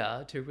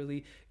data to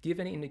really give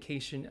any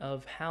indication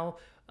of how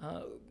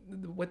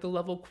what the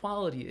level of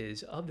quality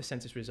is of the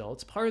census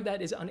results. Part of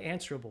that is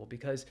unanswerable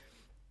because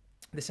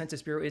the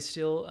Census Bureau is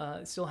still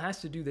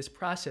has to do this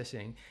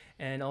processing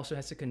and also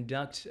has to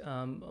conduct,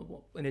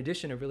 in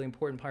addition, a really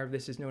important part of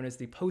this is known as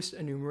the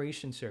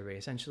post-enumeration survey,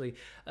 essentially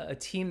a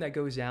team that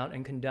goes out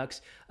and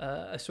conducts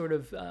a sort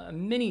of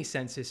mini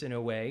census in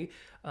a way,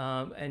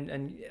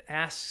 and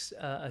asks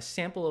a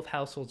sample of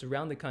households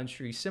around the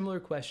country similar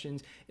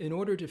questions in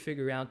order to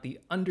figure out the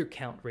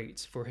undercount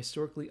rates for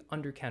historically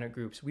undercounted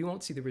groups. We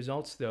won't see the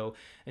results, though,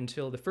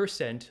 until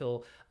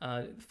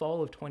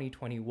fall of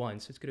 2021,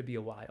 so it's going to be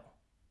a while.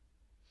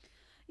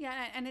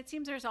 Yeah, and it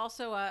seems there's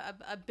also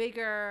a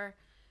bigger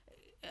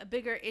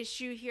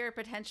issue here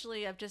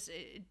potentially of just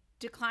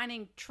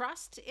declining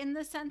trust in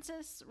the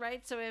census,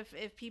 right? So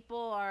if people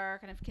are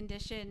kind of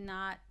conditioned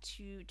not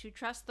to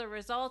trust the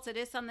results, it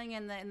is something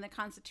in the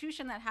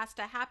Constitution that has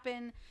to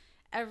happen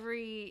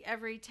every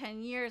 10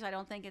 years. I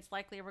don't think it's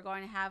likely we're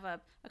going to have a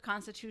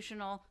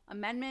constitutional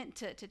amendment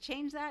to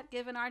change that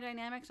given our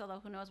dynamics, although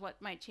who knows what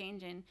might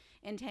change in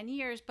 10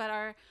 years. But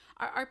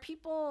are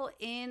people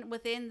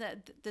within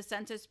the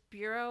Census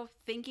Bureau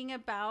thinking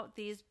about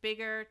these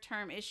bigger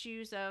term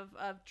issues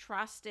of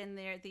trust in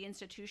the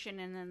institution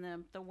and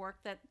then the work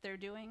that they're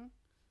doing?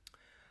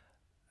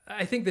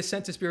 I think the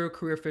Census Bureau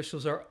career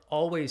officials are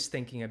always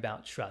thinking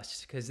about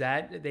trust, because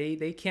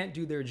they can't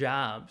do their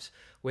jobs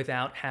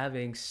without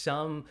having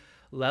some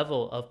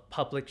level of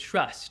public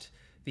trust.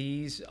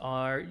 These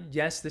are,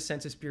 yes, the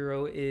Census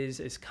Bureau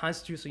is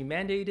constitutionally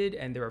mandated,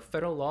 and there are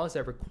federal laws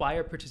that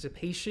require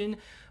participation,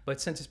 but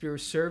Census Bureau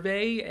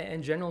survey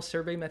and general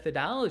survey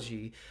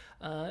methodology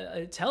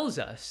tells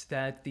us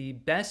that the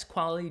best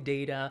quality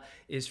data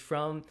is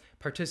from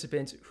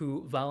participants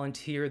who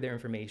volunteer their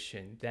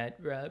information,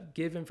 that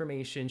give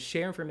information,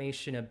 share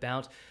information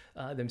about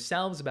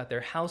themselves, about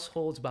their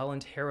households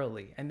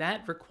voluntarily. And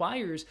that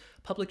requires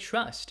public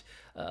trust,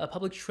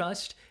 public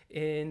trust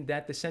in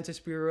that the Census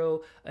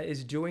Bureau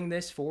is doing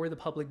this for the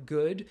public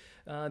good,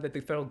 that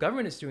the federal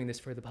government is doing this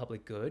for the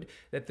public good,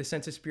 that the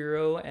Census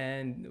Bureau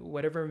and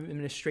whatever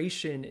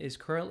administration is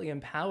currently in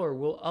power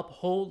will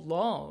uphold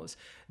laws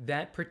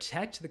that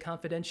protect the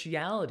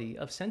confidentiality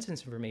of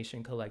census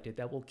information collected,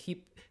 that will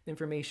keep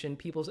information,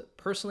 people's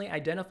personally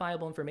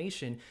identifiable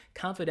information,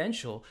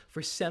 confidential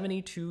for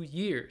 72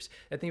 years,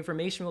 that the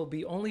information will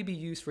only be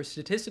used for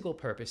statistical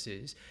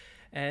purposes.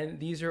 And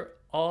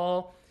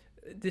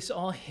this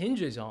all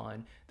hinges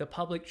on the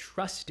public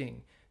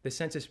trusting the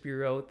Census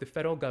Bureau, the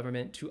federal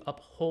government, to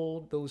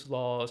uphold those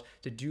laws,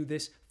 to do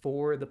this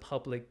for the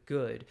public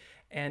good.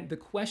 And the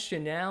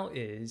question now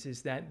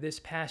is that this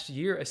past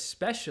year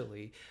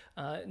especially,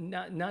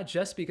 not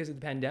just because of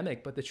the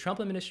pandemic, but the Trump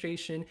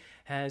administration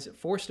has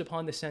forced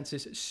upon the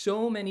census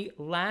so many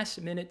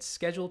last-minute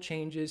schedule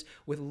changes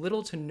with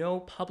little to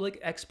no public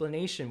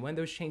explanation when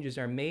those changes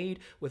are made,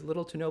 with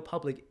little to no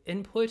public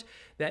input,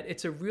 that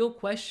it's a real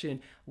question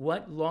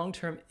what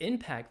long-term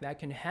impact that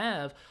can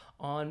have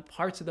on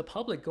parts of the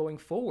public going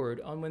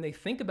forward. On when they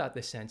think about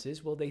the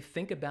census, will they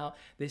think about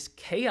this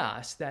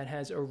chaos that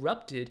has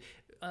erupted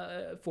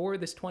for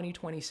this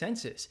 2020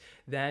 census,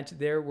 that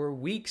there were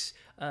weeks,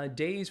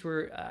 days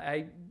where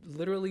I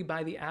literally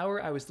by the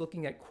hour, I was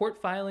looking at court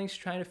filings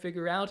trying to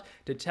figure out,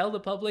 to tell the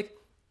public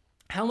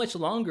how much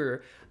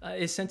longer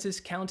is census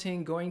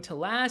counting going to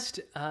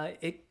last.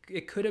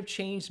 It could have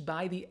changed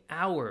by the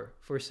hour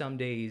for some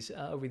days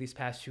over these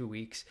past 2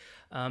 weeks.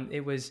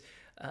 It was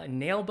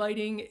nail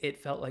biting. It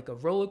felt like a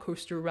roller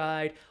coaster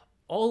ride.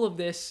 All of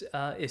this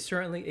is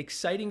certainly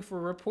exciting for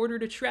a reporter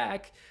to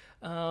track,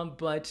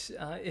 but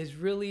it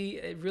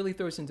really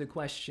throws into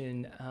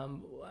question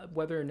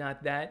whether or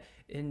not that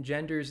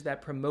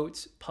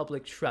promotes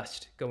public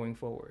trust going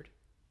forward.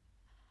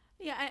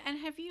 Yeah, and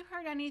have you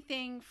heard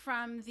anything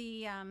from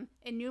the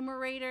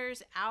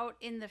enumerators out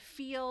in the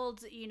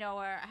field?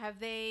 Or have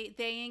they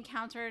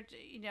encountered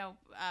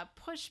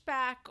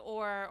pushback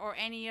or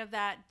any of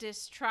that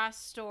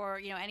distrust or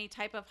any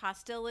type of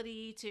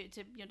hostility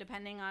to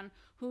depending on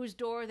whose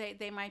door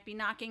they might be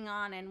knocking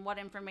on and what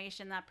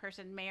information that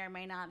person may or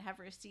may not have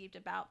received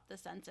about the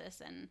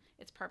census and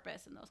its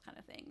purpose and those kind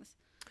of things?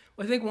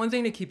 Well, I think one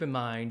thing to keep in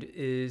mind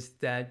is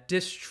that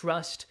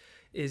distrust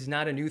is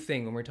not a new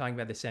thing when we're talking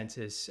about the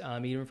census,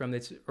 even from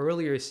its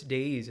earliest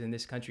days in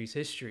this country's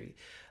history,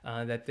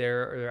 that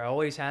there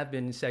always have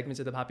been segments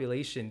of the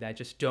population that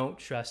just don't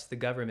trust the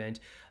government,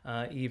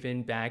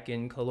 even back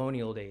in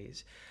colonial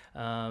days,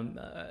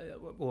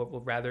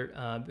 or rather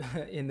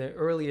in the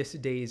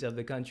earliest days of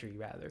the country,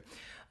 rather.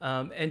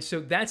 And so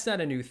that's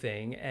not a new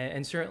thing.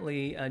 And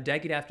certainly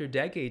decade after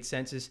decade,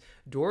 census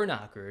door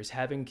knockers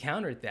have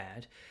encountered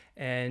that.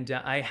 And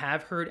I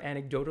have heard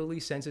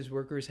anecdotally, census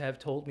workers have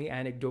told me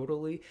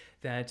anecdotally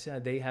that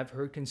they have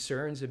heard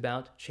concerns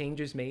about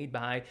changes made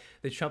by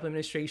the Trump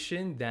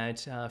administration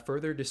that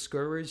further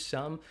discourage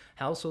some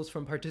households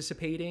from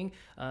participating.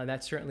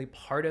 That's certainly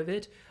part of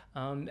it.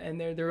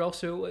 And there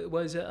also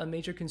was a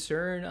major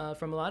concern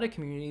from a lot of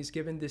communities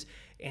given this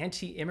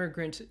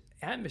anti-immigrant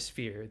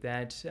atmosphere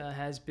that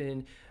has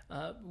been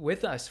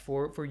with us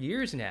for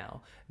years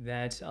now,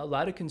 that a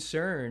lot of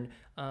concern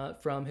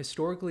from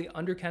historically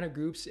undercounted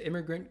groups,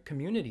 immigrant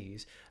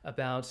communities,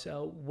 about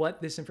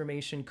what this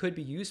information could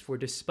be used for,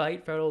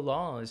 despite federal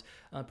laws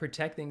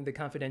protecting the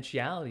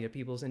confidentiality of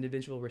people's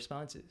individual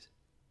responses.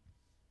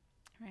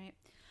 Right.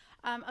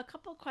 A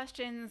couple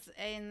questions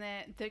in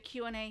the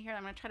Q&A here that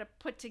I'm going to try to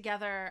put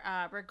together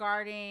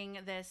regarding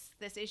this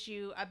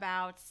issue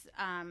about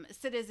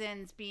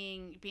citizens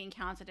being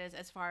counted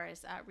as far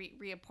as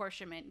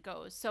reapportionment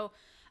goes. So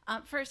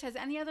first, has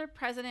any other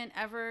president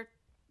ever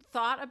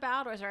thought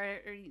about, or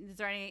is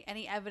there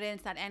any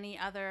evidence that any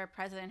other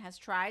president has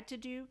tried to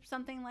do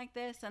something like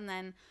this? And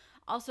then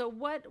also,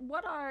 what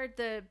are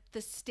the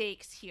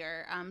stakes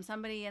here?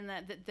 Somebody in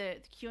the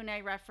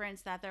Q&A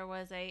referenced that there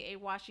was a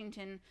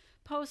Washington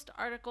Post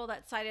article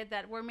that cited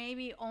that we're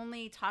maybe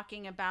only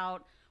talking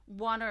about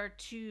 1 or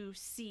 2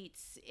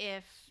 seats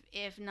if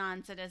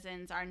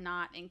non-citizens are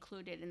not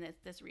included in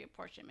this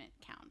reapportionment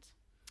count.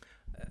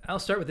 I'll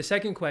start with the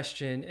second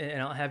question, and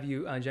I'll have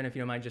you, Jenna, if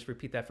you don't mind, just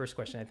repeat that first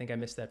question. I think I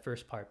missed that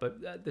first part.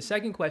 But the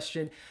second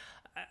question,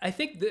 I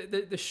think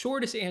the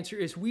shortest answer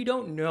is we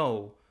don't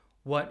know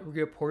what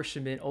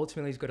reapportionment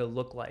ultimately is going to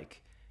look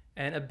like.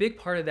 And a big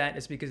part of that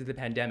is because of the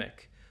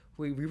pandemic.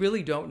 We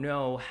really don't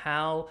know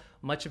how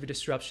much of a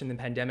disruption the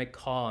pandemic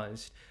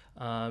caused.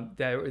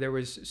 There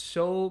was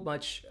so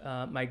much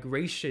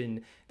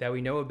migration that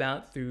we know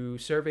about through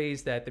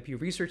surveys that the Pew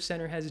Research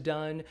Center has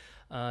done,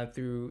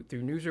 through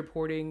news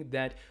reporting,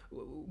 that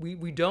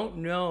we don't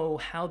know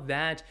how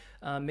that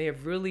may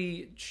have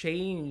really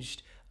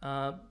changed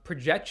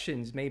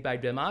projections made by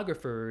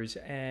demographers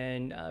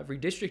and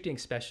redistricting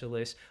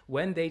specialists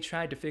when they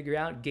tried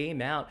to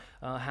game out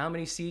how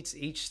many seats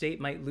each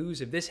state might lose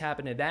if this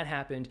happened and that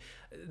happened.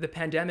 The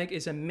pandemic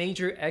is a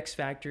major X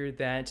factor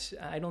that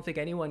I don't think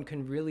anyone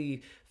can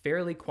really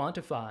fairly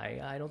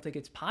quantify. I don't think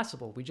it's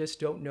possible. We just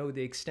don't know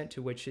the extent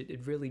to which it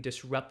really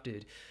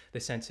disrupted the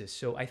census.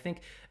 So I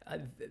think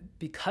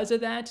because of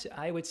that,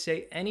 I would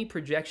say any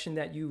projection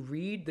that you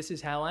read, this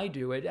is how I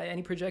do it,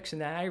 any projection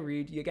that I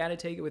read, you got to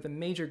take it with a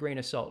major grain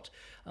of salt,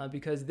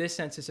 because this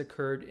census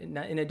occurred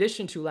in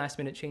addition to last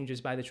minute changes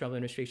by the Trump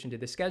administration to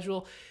the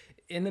schedule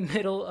in the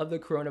middle of the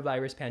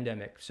coronavirus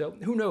pandemic. So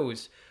who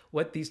knows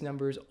what these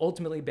numbers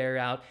ultimately bear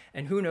out,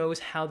 and who knows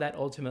how that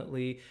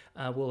ultimately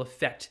will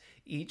affect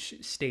each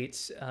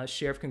state's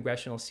share of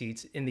congressional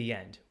seats in the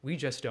end. We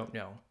just don't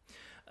know.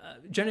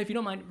 Jenna, if you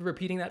don't mind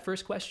repeating that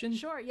first question.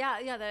 Sure.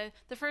 Yeah.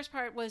 The first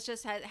part was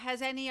just,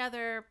 has any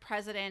other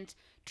president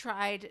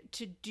tried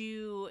to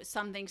do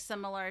something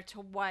similar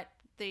to what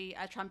the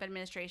Trump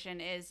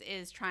administration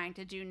is trying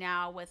to do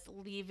now with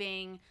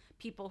leaving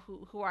people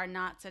who are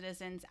not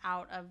citizens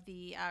out of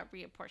the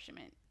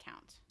reapportionment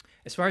count?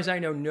 As far as I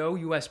know, no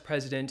U.S.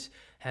 president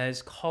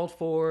has called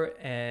for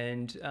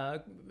and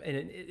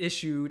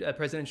issued a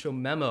presidential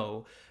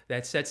memo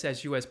that sets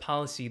as U.S.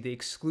 policy the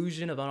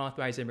exclusion of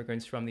unauthorized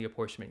immigrants from the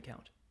apportionment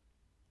count.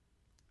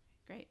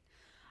 Great.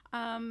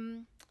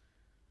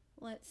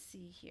 Let's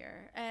see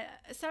here.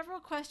 Several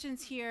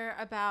questions here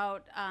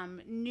about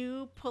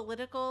new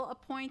political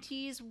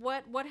appointees.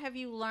 What have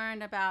you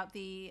learned about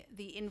the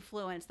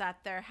influence that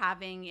they're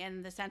having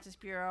in the Census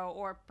Bureau,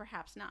 or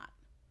perhaps not?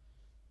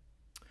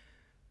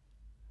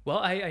 Well,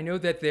 I know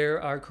that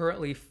there are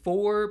currently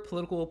 4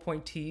 political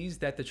appointees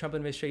that the Trump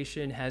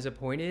administration has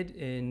appointed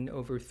in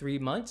over 3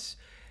 months.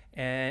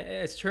 And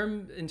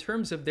in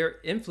terms of their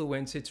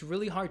influence, it's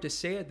really hard to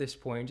say at this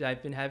point.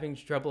 I've been having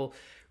trouble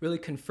really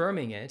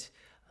confirming it.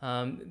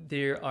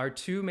 There are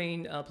two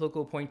main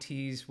political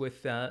appointees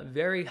with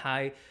very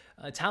high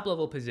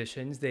top-level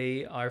positions.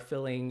 They are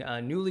filling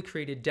newly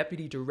created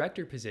deputy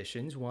director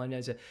positions, one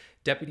as a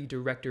deputy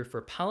director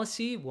for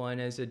policy, one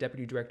as a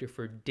deputy director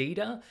for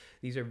data.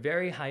 These are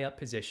very high-up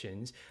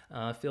positions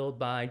filled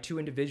by two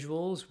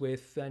individuals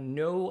with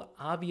no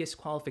obvious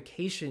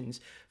qualifications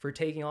for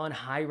taking on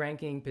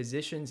high-ranking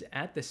positions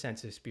at the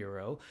Census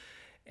Bureau.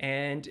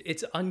 And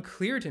it's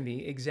unclear to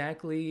me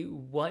exactly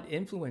what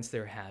influence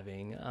they're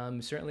having.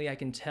 Certainly, I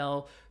can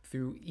tell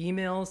through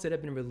emails that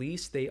have been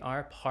released, they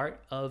are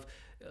part of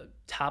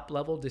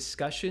top-level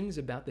discussions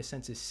about the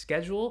census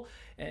schedule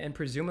and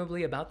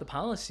presumably about the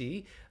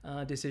policy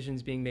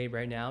decisions being made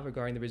right now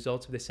regarding the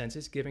results of the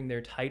census, giving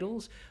their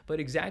titles. But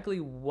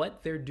exactly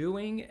what they're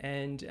doing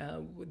and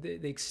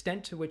the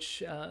extent to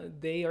which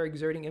they are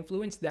exerting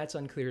influence, that's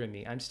unclear to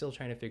me. I'm still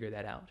trying to figure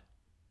that out.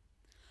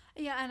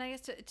 Yeah, and I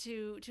guess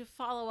to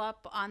follow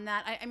up on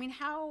that, I mean,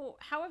 how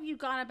have you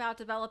gone about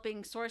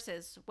developing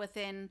sources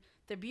within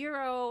the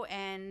Bureau,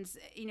 and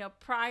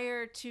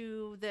prior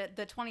to the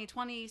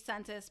 2020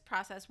 census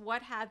process,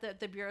 what had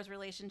the Bureau's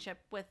relationship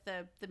with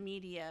the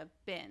media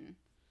been?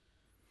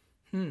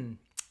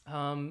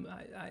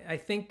 I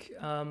think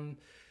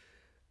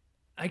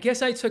I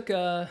guess I took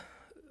a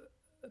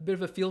bit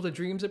of a field of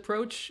dreams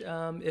approach.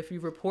 If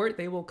you report,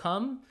 they will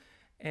come.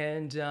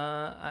 And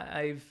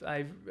I've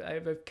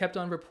kept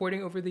on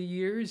reporting over the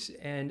years,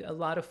 and a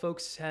lot of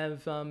folks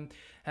have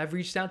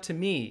reached out to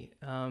me.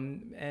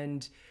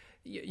 And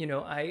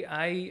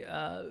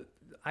I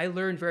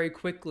learned very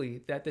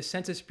quickly that the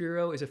Census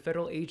Bureau is a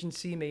federal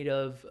agency made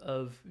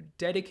of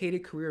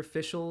dedicated career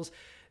officials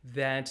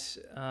that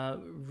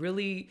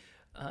really.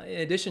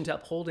 In addition to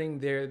upholding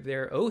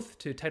their oath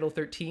to Title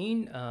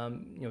 13,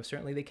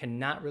 certainly they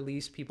cannot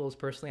release people's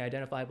personally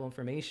identifiable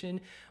information,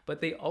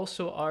 but they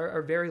also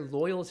are very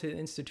loyal to the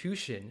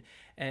institution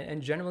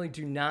and generally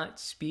do not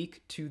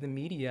speak to the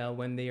media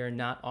when they are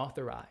not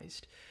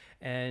authorized.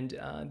 And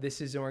this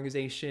is an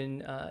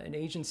organization, an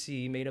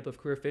agency made up of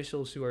career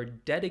officials who are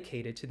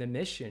dedicated to the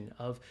mission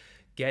of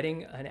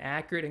getting an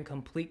accurate and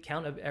complete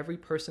count of every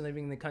person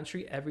living in the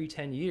country every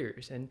 10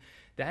 years. And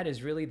that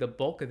is really the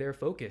bulk of their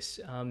focus,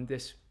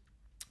 this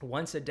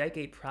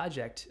once-a-decade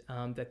project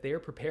that they're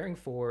preparing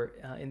for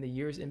in the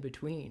years in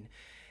between.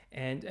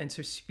 And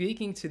so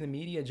speaking to the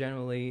media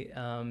generally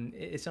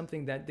is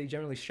something that they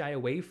generally shy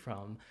away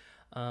from,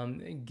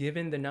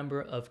 given the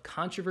number of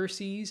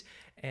controversies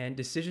and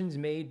decisions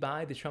made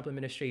by the Trump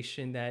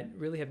administration that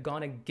really have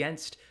gone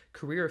against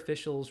career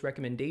officials'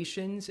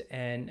 recommendations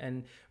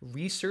and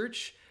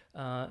research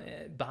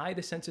by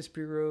the Census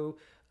Bureau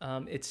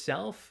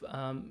itself.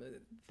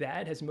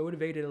 That has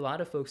motivated a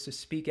lot of folks to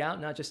speak out,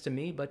 not just to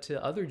me, but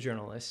to other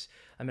journalists,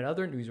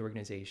 other news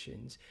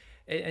organizations.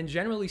 And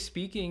generally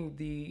speaking,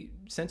 the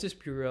Census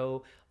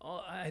Bureau,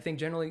 I think,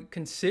 generally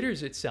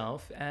considers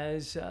itself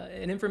as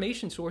an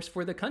information source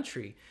for the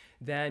country,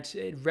 that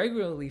it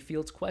regularly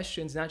fields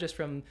questions, not just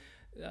from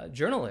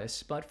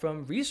journalists, but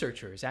from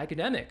researchers,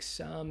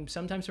 academics,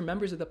 sometimes from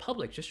members of the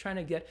public, just trying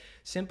to get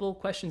simple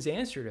questions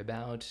answered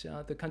about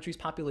the country's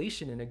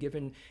population in a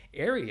given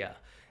area.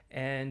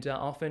 And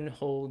often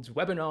holds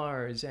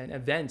webinars and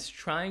events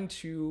trying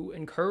to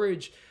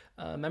encourage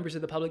members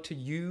of the public to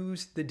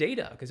use the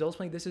data, because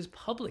ultimately this is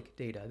public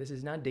data. This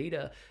is not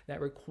data that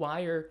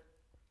require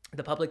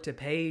the public to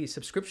pay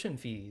subscription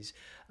fees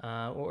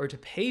or to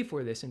pay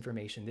for this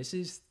information. This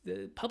is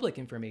the public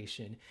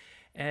information.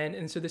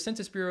 And so the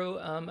Census Bureau,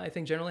 I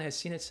think, generally has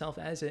seen itself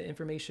as an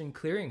information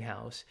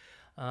clearinghouse.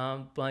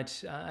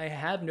 But I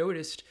have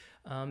noticed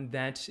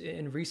that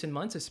in recent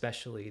months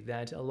especially,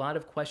 that a lot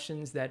of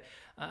questions that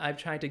I've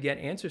tried to get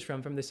answers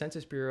from the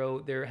Census Bureau,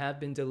 there have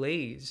been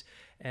delays,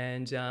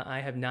 and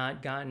I have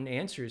not gotten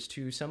answers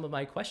to some of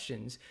my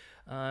questions,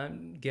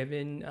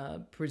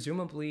 given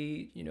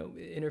presumably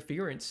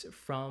interference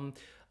from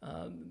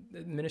the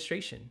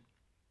administration.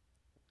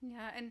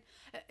 Yeah, and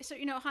so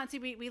Hansi,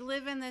 we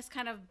live in this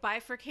kind of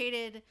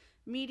bifurcated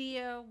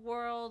media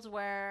world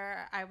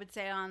where I would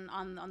say on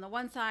the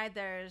one side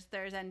there's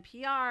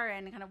NPR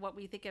and kind of what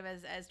we think of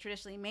as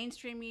traditionally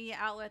mainstream media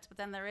outlets, but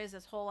then there is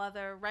this whole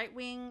other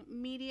right-wing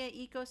media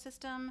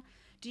ecosystem.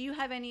 Do you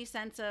have any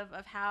sense of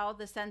how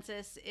the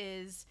census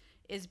is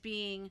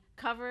being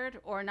covered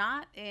or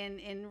not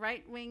in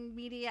right-wing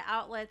media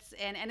outlets,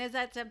 and is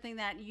that something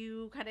that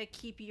you kind of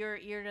keep your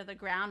ear to the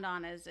ground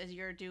on as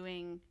you're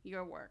doing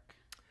your work?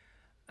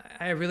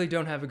 I really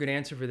don't have a good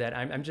answer for that.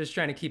 I'm just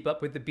trying to keep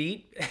up with the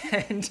beat,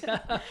 and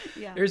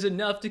Yeah. There's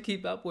enough to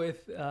keep up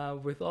with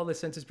all the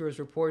Census Bureau's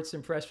reports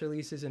and press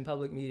releases and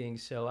public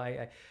meetings. So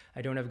I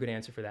don't have a good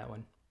answer for that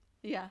one.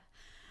 Yeah.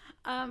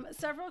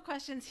 Several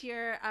questions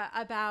here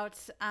about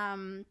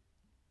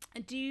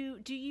do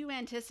you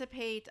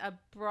anticipate a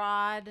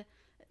broad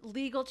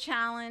legal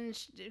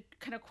challenge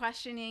kind of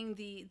questioning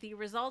the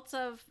results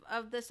of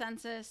the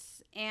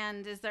census,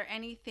 and is there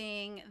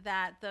anything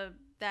that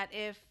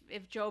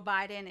if Joe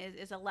Biden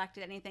is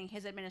elected, anything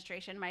his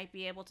administration might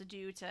be able to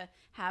do to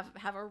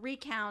have a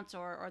recount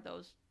or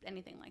those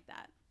anything like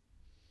that?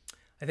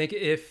 I think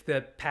if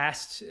the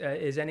past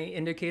is any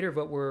indicator of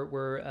what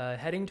we're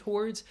heading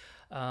towards,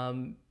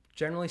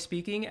 generally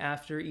speaking,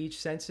 after each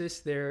census,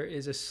 there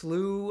is a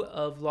slew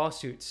of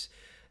lawsuits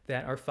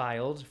that are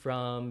filed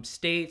from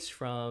states,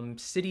 from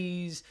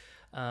cities,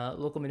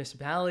 local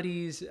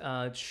municipalities,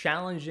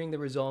 challenging the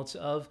results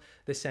of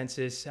the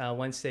census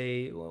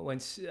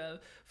once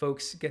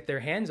folks get their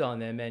hands on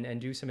them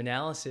and do some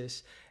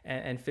analysis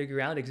and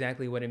figure out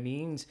exactly what it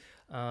means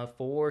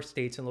for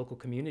states and local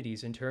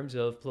communities in terms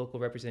of political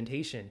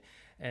representation.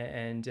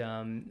 And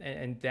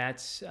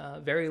that's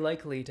very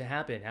likely to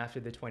happen after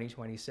the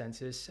 2020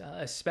 census,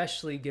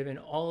 especially given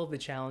all of the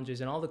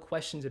challenges and all the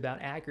questions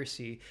about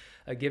accuracy,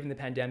 given the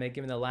pandemic,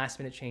 given the last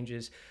minute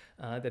changes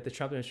that the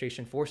Trump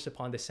administration forced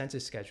upon the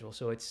census schedule.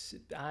 So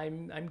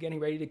I'm getting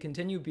ready to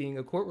continue being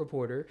a court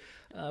reporter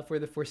for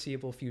the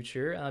foreseeable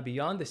future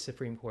beyond the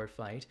Supreme Court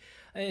fight.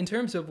 In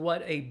terms of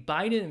what a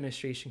Biden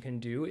administration can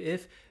do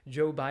if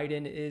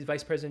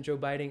Vice President Joe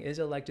Biden is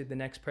elected the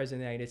next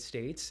president of the United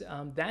States,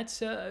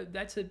 that's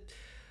a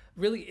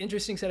really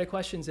interesting set of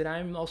questions that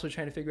I'm also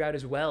trying to figure out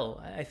as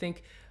well. I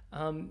think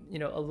a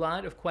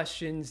lot of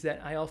questions that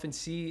I often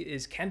see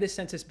is, can this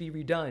census be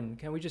redone?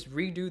 Can we just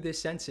redo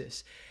this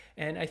census?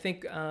 And I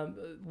think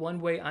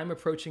one way I'm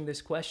approaching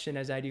this question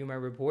as I do my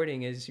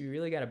reporting is you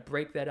really got to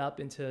break that up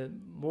into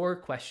more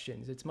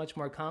questions. It's much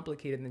more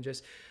complicated than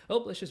just,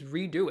 let's just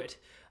redo it.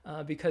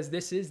 Because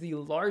this is the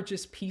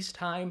largest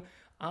peacetime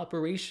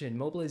operation,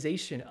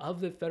 mobilization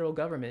of the federal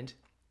government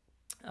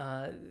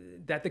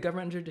that the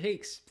government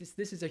undertakes.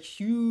 This is a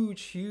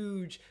huge,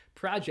 huge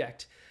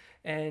project.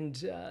 And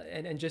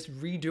just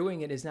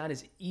redoing it is not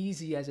as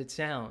easy as it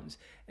sounds.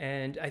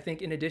 And I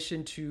think in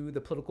addition to the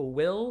political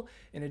will,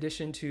 in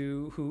addition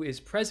to who is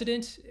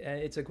president,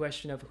 it's a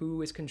question of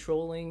who is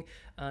controlling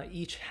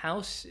each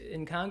house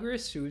in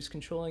Congress, who's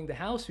controlling the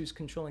House, who's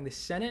controlling the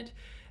Senate,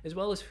 as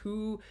well as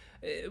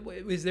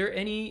is there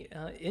any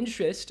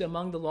interest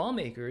among the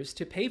lawmakers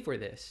to pay for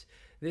this?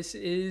 This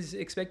is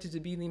expected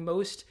to be the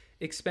most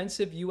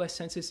expensive U.S.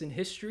 census in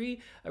history,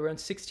 around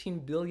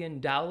 $16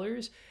 billion.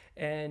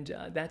 And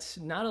that's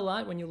not a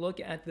lot when you look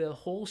at the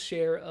whole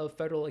share of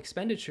federal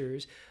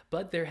expenditures,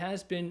 but there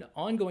has been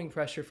ongoing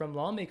pressure from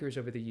lawmakers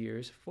over the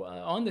years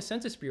on the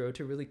Census Bureau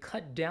to really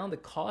cut down the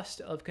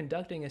cost of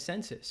conducting a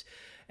census.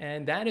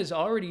 And that has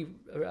already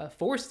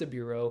forced the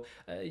Bureau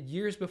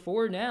years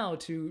before now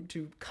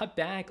to cut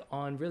back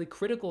on really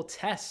critical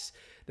tests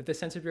that the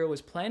Census Bureau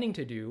was planning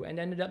to do and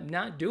ended up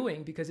not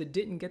doing because it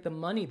didn't get the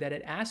money that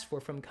it asked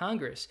for from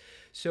Congress.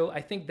 So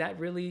I think that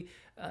really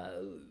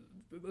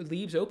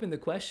leaves open the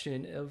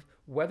question of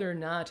whether or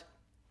not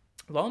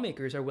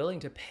lawmakers are willing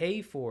to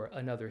pay for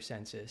another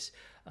census,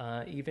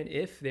 even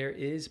if there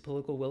is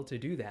political will to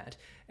do that.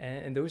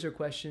 And those are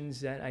questions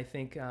that I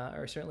think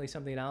are certainly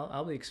something that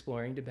I'll be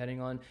exploring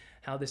depending on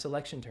how this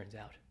election turns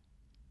out.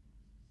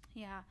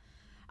 Yeah.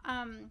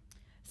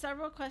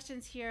 Several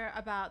questions here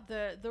about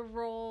the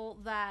role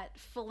that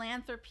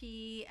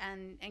philanthropy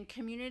and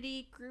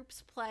community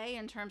groups play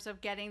in terms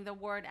of getting the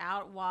word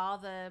out while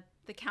the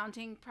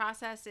counting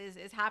process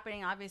is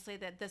happening. Obviously,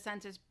 that the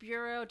Census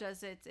Bureau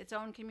does its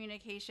own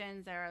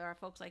communications. There are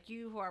folks like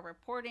you who are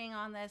reporting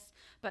on this.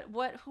 But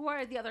who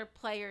are the other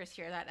players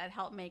here that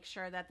help make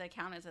sure that the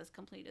count is as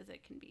complete as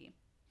it can be?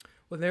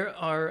 Well, there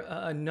are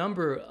a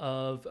number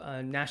of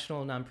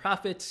national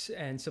nonprofits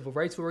and civil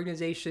rights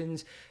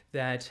organizations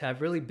that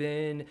have really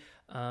been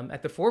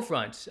at the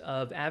forefront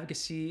of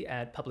advocacy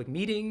at public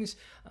meetings,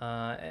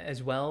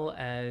 as well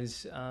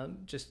as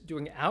just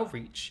doing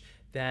outreach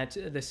that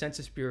the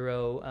Census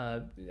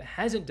Bureau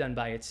hasn't done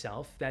by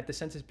itself, that the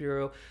Census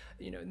Bureau,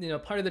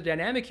 part of the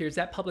dynamic here is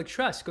that public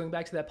trust, going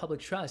back to that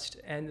public trust.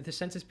 And the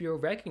Census Bureau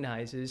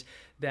recognizes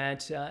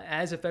that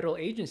as a federal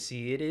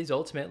agency, it is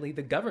ultimately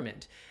the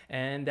government,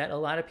 and that a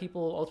lot of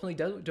people ultimately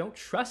don't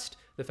trust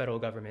the federal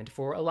government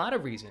for a lot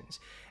of reasons.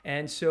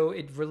 And so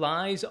it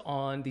relies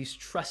on these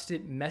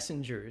trusted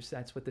messengers.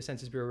 That's what the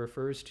Census Bureau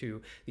refers to,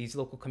 these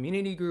local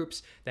community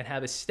groups that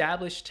have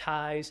established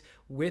ties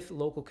with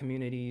local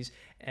communities.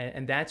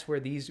 And that's where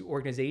these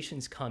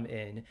organizations come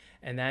in.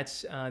 And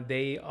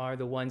they are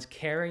the ones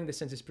carrying the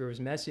Census Bureau's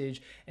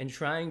message and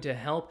trying to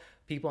help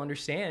people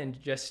understand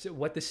just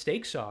what the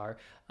stakes are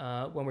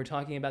when we're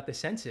talking about the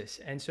census.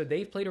 And so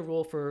they've played a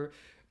role for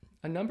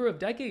a number of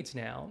decades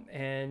now,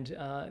 and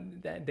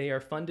that they are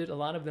funded, a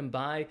lot of them,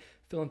 by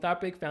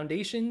philanthropic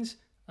foundations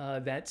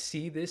that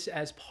see this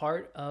as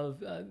part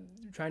of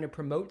trying to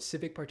promote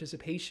civic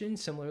participation,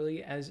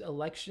 similarly as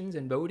elections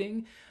and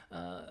voting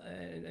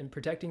and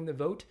protecting the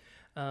vote.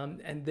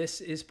 And this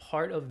is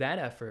part of that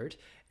effort.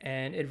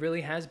 And it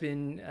really has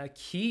been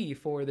key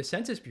for the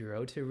Census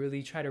Bureau to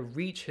really try to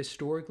reach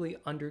historically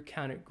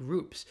undercounted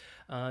groups.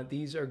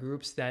 These are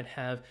groups that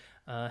have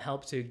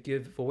helped to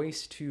give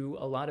voice to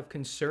a lot of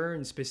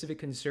concerns, specific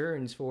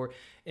concerns for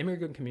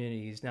immigrant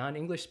communities,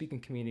 non-English speaking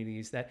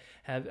communities that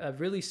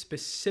have really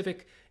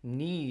specific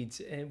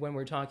needs. And when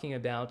we're talking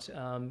about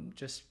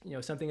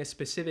something as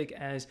specific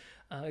as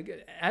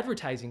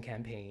advertising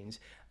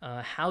campaigns,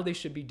 how they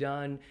should be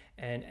done,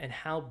 and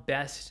how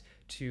best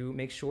to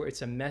make sure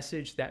it's a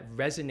message that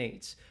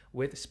resonates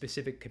with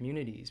specific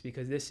communities,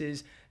 because this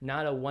is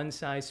not a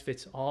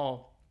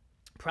one-size-fits-all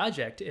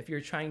project if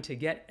you're trying to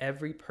get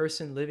every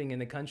person living in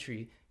the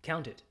country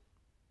counted.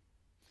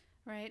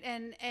 Right.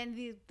 And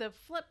the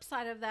flip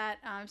side of that,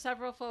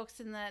 several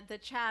folks in the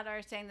chat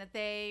are saying that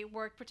they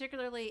work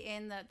particularly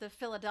in the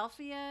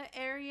Philadelphia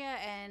area,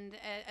 and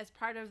as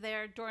part of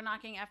their door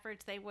knocking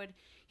efforts, they would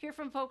hear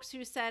from folks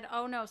who said,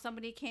 oh no,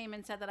 somebody came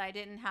and said that I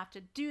didn't have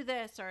to do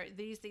this, or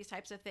these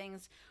types of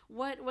things.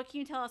 What can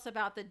you tell us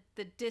about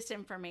the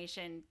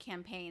disinformation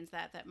campaigns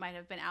that might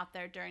have been out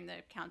there during the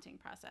counting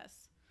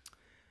process?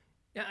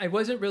 Yeah, I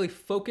wasn't really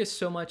focused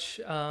so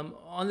much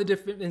on the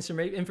different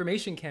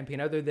information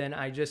campaign, other than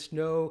I just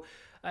knew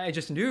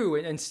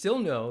and still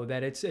know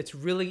that it's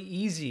really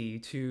easy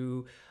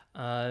to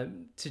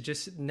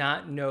just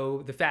not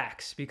know the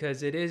facts,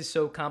 because it is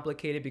so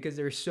complicated, because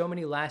there are so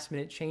many last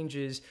minute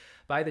changes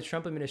by the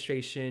Trump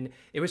administration.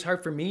 It was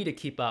hard for me to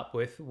keep up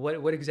with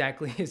what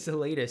exactly is the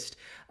latest,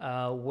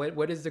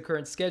 what is the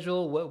current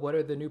schedule, what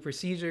are the new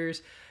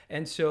procedures.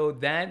 And so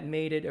that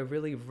made it a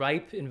really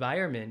ripe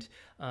environment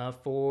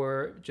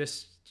for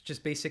just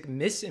basic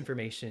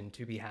misinformation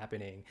to be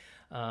happening.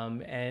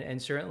 And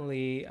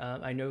certainly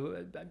I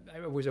know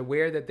I was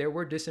aware that there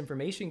were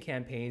disinformation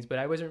campaigns, but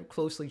I wasn't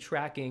closely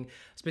tracking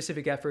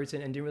specific efforts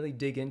and didn't really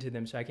dig into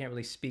them. So I can't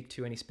really speak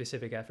to any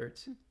specific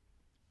efforts.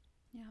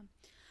 Yeah.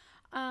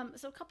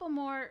 So a couple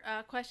more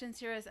questions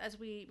here as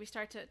we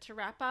start to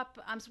wrap up.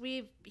 So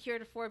we've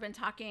heretofore been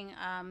talking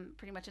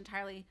pretty much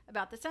entirely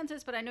about the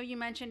census, but I know you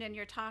mentioned in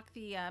your talk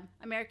the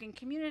American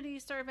Community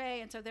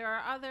Survey, and so there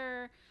are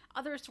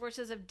other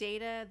sources of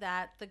data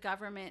that the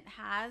government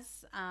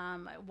has.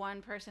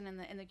 One person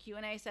in the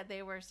Q&A said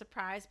they were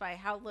surprised by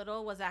how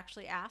little was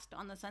actually asked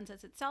on the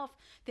census itself,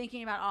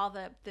 thinking about all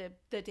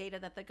the data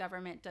that the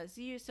government does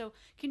use. So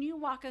can you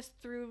walk us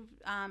through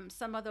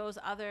some of those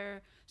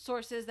other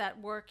sources that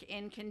work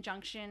in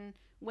conjunction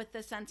with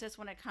the census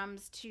when it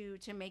comes to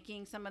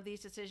making some of these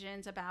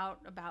decisions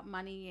about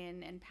money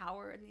and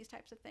power and these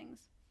types of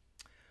things?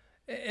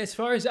 As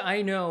far as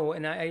I know,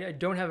 and I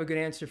don't have a good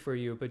answer for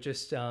you, but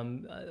just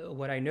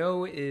what I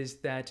know is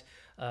that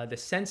the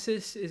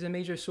census is a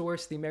major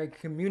source. The American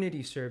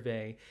Community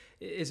Survey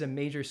is a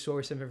major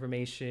source of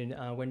information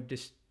when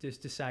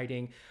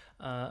deciding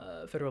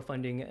federal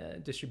funding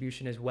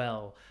distribution as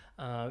well,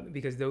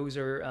 because those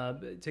are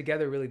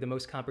together really the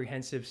most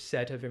comprehensive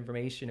set of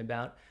information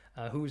about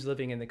who's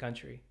living in the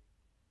country.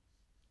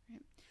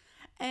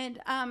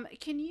 And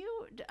can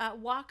you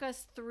walk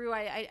us through,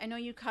 I know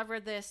you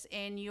covered this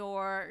in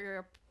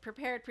your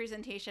prepared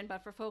presentation,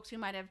 but for folks who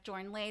might have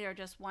joined late or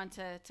just want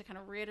to kind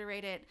of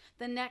reiterate it,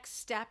 the next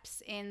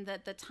steps in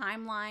the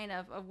timeline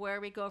of where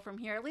we go from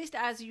here, at least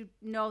as you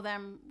know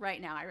them right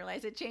now. I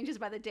realize it changes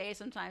by the day,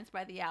 sometimes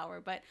by the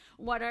hour, but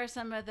what are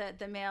some of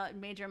the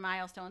major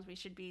milestones we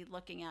should be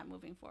looking at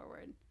moving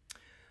forward?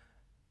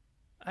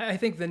 I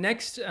think the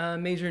next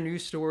major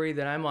news story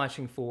that I'm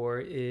watching for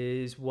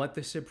is what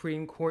the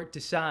Supreme Court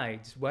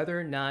decides, whether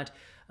or not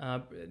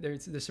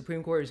the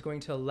Supreme Court is going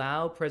to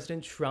allow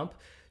President Trump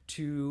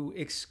to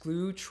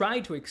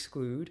try to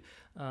exclude,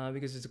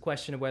 because it's a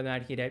question of whether or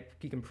not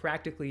he can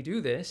practically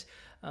do this,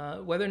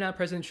 whether or not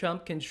President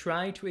Trump can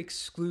try to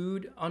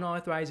exclude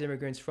unauthorized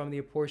immigrants from the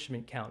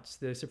apportionment counts.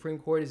 The Supreme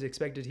Court is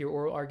expected to hear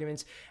oral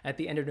arguments at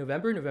the end of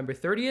November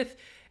 30th.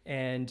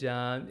 And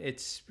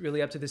it's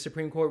really up to the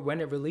Supreme Court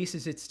when it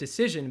releases its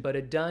decision, but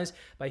it does,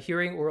 by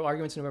hearing oral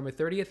arguments on November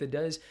 30th, it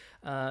does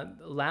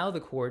allow the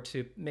court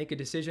to make a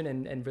decision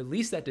and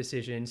release that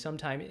decision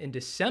sometime in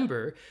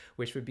December,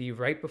 which would be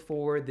right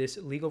before this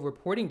legal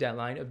reporting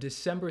deadline of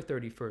December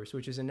 31st,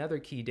 which is another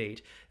key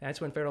date. That's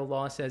when federal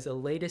law says the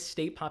latest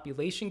state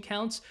population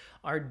counts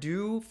are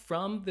due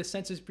from the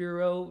Census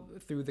Bureau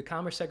through the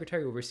Commerce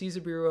Secretary who oversees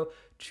the Bureau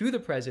to the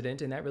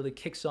president, and that really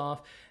kicks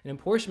off an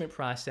apportionment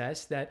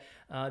process that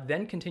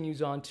then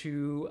continues on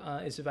to,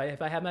 if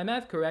I have my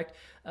math correct,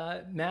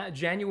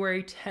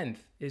 January 10th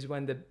is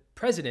when the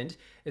president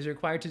is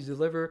required to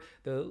deliver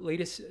the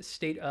latest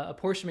state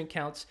apportionment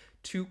counts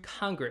to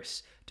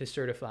Congress to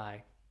certify.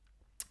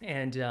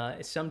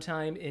 And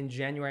sometime in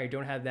January, I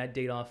don't have that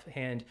date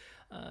offhand,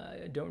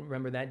 I don't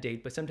remember that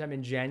date, but sometime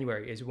in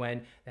January is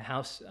when the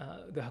House,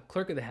 the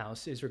clerk of the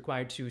House is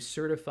required to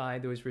certify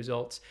those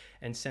results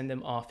and send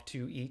them off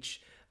to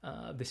each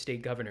of the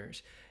state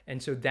governors.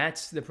 And so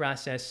that's the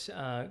process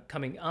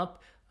coming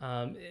up.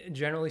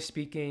 Generally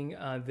speaking,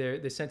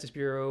 the Census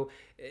Bureau,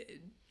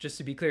 just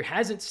to be clear,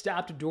 hasn't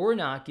stopped door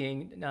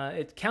knocking.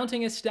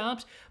 Counting has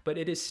stopped, but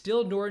it is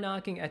still door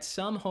knocking at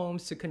some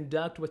homes to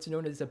conduct what's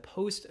known as a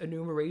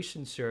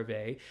post-enumeration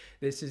survey.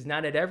 This is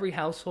not at every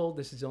household.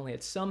 This is only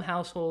at some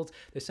households.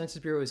 The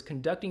Census Bureau is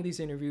conducting these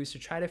interviews to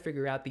try to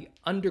figure out the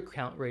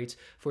undercount rates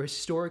for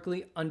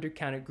historically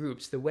undercounted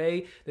groups. The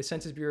way the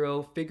Census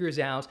Bureau figures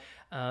out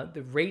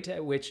the rate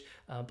at which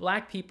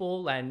Black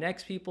people,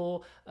 Latinx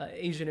people,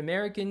 Asian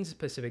Americans,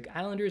 Pacific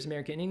Islanders,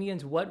 American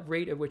Indians, what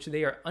rate at which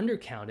they are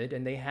undercounted,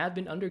 and they have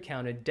been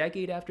undercounted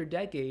decade after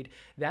decade.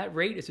 That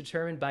rate is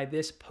determined by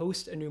this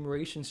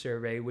post-enumeration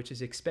survey, which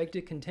is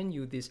expected to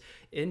continue, this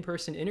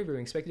in-person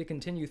interviewing expected to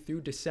continue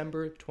through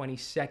December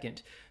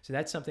 22nd. So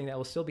that's something that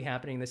will still be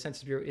happening. The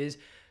Census Bureau is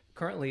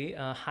currently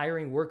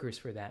hiring workers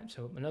for that.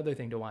 So another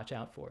thing to watch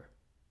out for.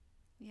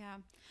 Yeah.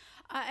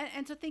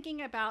 And so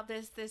thinking about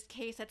this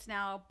case that's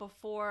now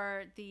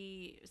before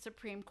the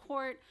Supreme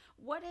Court,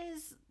 what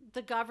is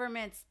the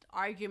government's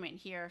argument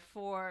here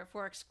for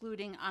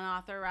excluding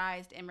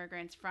unauthorized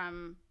immigrants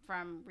from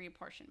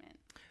reapportionment?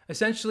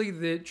 Essentially,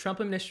 the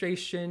Trump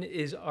administration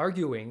is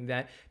arguing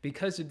that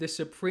because of the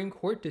Supreme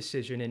Court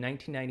decision in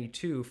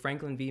 1992,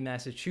 Franklin v.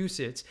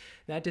 Massachusetts,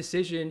 that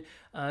decision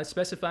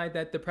specified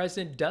that the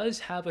president does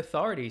have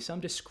authority, some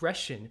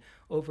discretion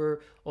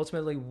over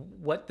ultimately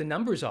what the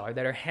numbers are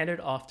that are handed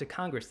off to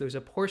Congress, those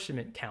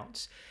apportionment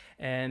counts,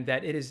 and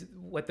that it is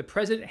what the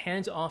president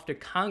hands off to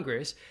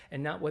Congress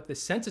and not what the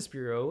Census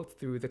Bureau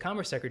through the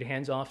Commerce Secretary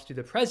hands off to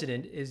the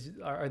president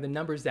are the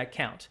numbers that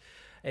count.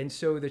 And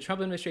so the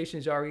Trump administration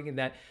is arguing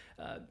that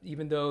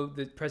even though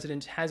the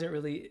president hasn't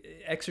really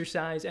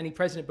exercised, any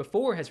president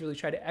before has really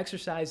tried to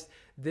exercise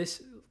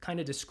this kind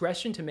of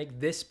discretion to make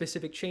this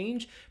specific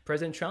change,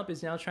 President Trump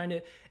is now trying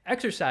to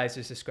exercise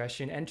this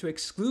discretion and to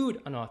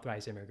exclude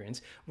unauthorized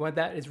immigrants. What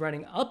that is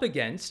running up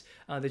against,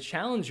 the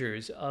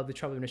challengers of the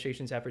Trump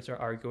administration's efforts are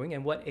arguing,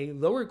 and what a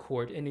lower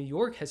court in New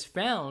York has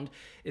found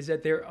is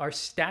that there are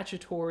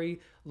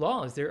statutory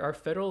laws, there are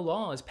federal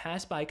laws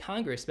passed by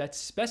Congress that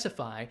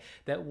specify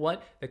that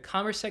what the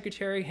Commerce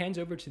Secretary hands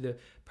over to the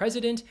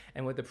president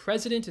and what the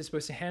president is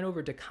supposed to hand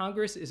over to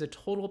Congress is a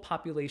total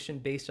population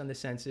based on the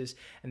census,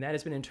 and that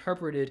has been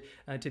interpreted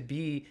to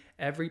be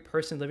every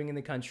person living in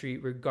the country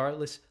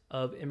regardless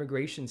of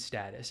immigration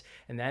status.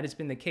 And that has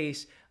been the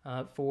case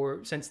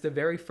since the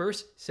very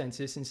first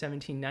census in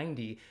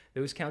 1790.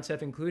 Those counts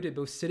have included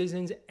both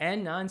citizens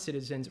and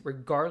non-citizens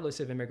regardless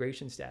of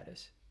immigration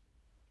status.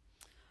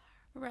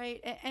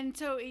 Right. And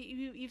so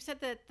you've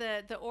said that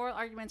the oral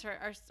arguments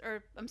are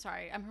I'm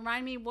sorry,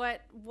 remind me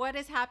what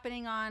is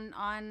happening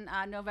on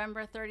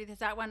November 30th? Is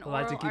that when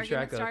oral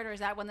arguments start, or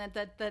is that when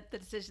the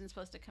decision is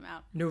supposed to come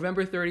out?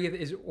 November 30th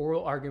is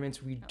oral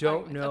arguments. We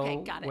don't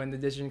know when the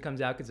decision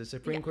comes out because the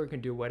Supreme Court can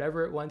do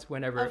whatever it wants,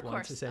 whenever it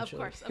wants,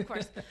 essentially. Of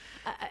course.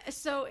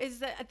 So is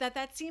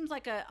that seems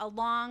like a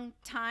long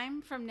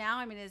time from now?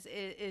 I mean,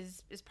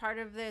 is part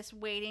of this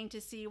waiting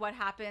to see what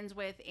happens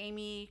with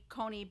Amy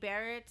Coney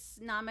Barrett's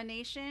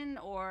nomination?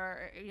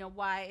 Or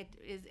why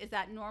is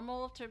that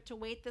normal to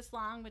wait this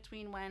long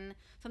between when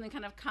something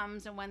kind of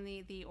comes and when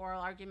the oral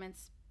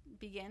arguments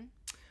begin?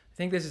 I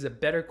think this is a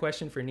better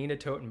question for Nina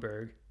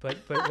Totenberg, but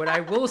what I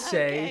will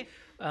say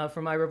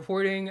from my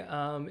reporting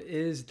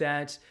is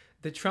that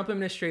the Trump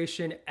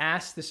administration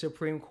asked the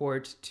Supreme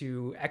Court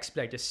to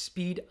expedite, to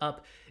speed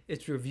up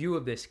its review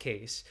of this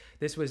case.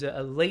 This was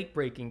a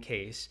late-breaking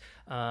case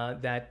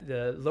that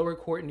the lower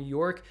court in New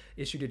York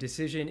issued a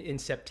decision in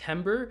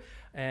September,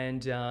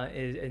 and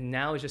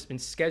now has just been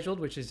scheduled,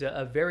 which is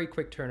a very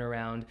quick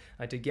turnaround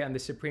to get on the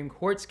Supreme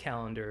Court's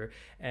calendar.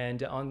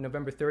 And on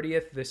November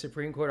 30th, the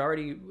Supreme Court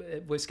already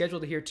was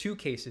scheduled to hear 2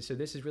 cases, so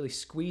this is really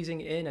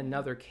squeezing in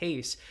another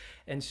case.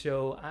 And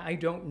so I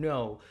don't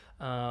know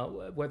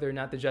whether or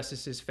not the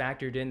justices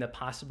factored in the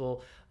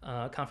possible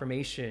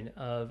confirmation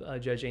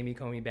of Judge Amy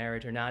Coney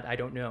Barrett or not. I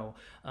don't know.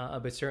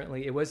 But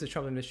certainly it was the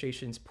Trump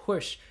administration's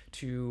push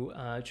to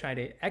try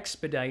to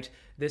expedite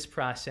this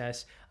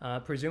process,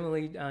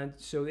 presumably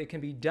so it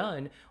can be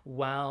done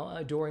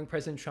while during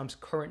President Trump's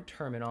current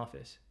term in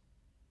office.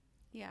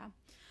 Yeah.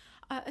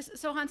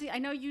 So Hansi, I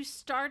know you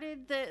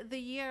started the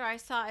year. I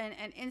saw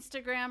an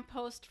Instagram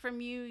post from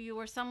you. You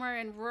were somewhere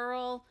in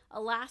rural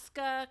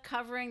Alaska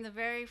covering the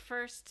very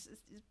first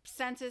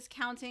census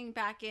counting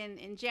back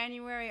in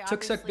January.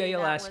 Census Bay,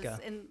 Alaska.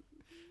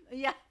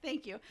 Yeah,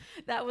 thank you.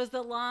 That was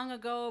the long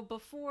ago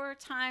before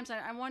times.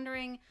 I'm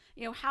wondering,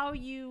 how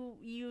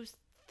you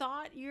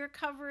thought your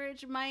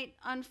coverage might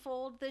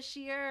unfold this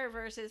year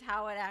versus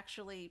how it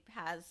actually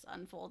has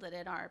unfolded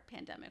in our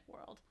pandemic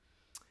world.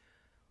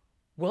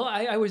 Well,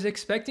 I was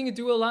expecting to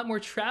do a lot more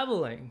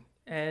traveling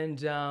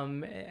and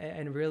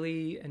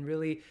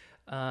really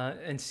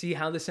see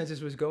how the census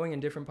was going in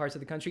different parts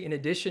of the country, in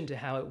addition to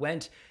how it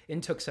went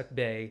in Census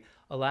Bay,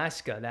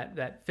 Alaska,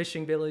 that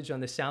fishing village on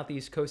the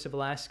southeast coast of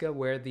Alaska,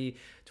 where the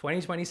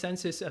 2020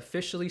 census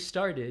officially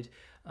started,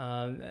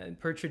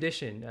 per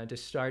tradition, to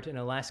start an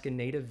Alaskan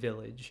Native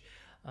village.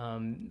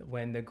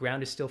 When the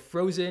ground is still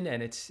frozen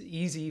and it's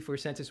easy for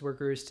census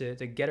workers to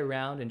get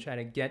around and try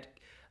to get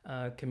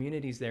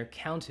communities there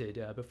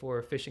counted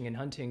before fishing and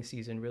hunting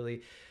season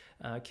really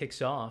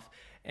kicks off.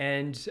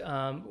 And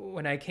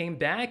when I came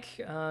back,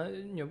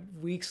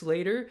 weeks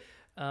later,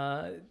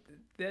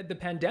 the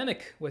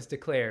pandemic was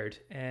declared,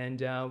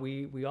 and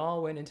we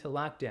all went into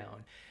lockdown.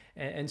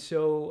 And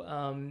so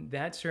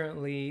that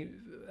certainly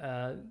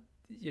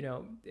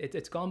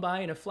it's gone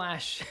by in a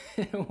flash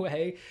in a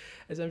way,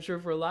 as I'm sure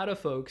for a lot of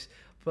folks.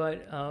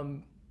 But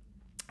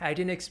I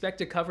didn't expect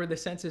to cover the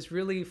census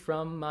really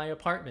from my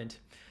apartment.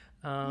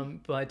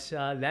 But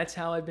that's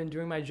how I've been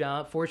doing my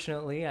job.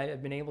 Fortunately,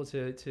 I've been able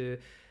to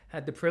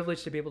had the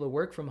privilege to be able to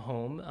work from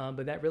home,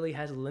 but that really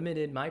has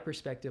limited my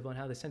perspective on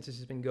how the census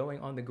has been going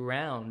on the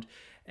ground.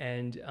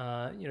 And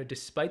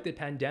despite the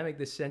pandemic,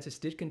 the census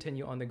did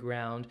continue on the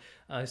ground.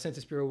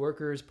 Census Bureau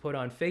workers put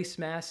on face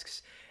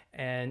masks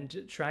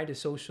and tried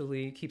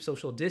to keep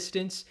social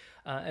distance,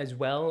 as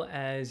well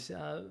as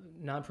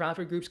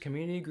nonprofit groups,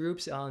 community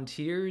groups,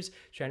 volunteers,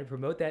 trying to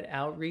promote that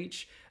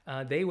outreach.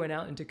 They went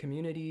out into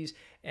communities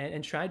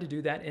and tried to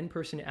do that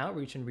in-person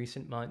outreach in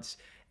recent months.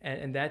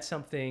 And that's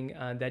something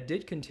that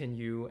did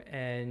continue,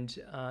 and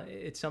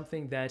it's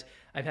something that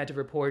I've had to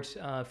report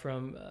on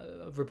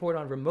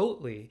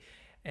remotely.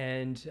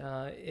 And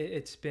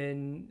it's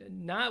been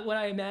not what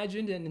I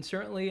imagined, and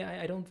certainly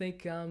I don't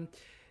think,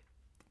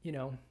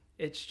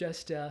 it's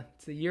just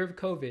it's the year of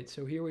COVID,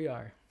 so here we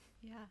are.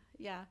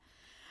 Yeah.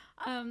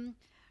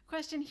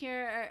 Question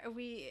here: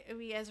 we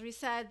as we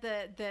said,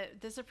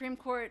 the Supreme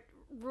Court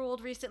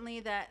ruled recently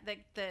that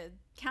the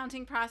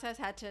counting process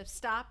had to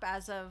stop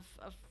as of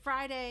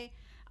Friday.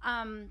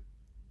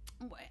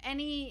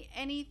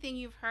 Anything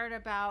you've heard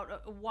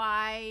about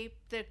why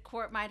the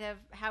court might have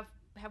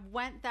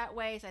went that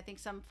way? So I think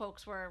some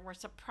folks were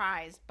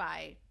surprised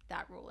by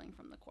that ruling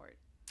from the court.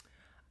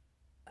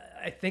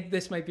 I think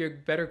this might be a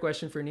better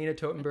question for Nina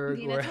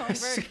Totenberg or a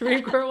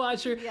Supreme Court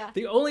watcher. Yeah.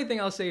 The only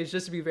thing I'll say is,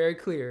 just to be very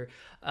clear,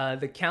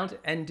 the count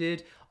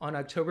ended on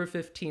October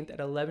 15th at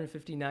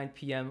 11:59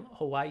 p.m.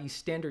 Hawaii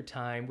Standard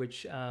Time,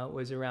 which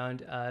was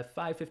around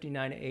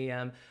 5:59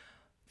 a.m.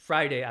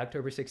 Friday,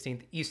 October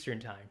 16th, Eastern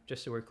Time,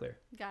 just so we're clear.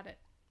 Got it.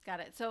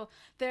 So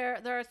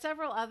there are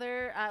several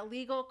other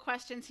legal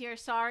questions here.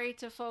 Sorry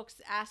to folks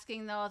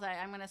asking those.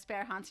 I'm going to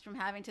spare Hans from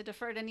having to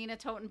defer to Nina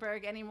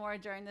Totenberg anymore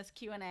during this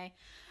Q&A.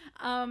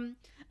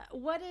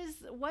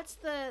 What's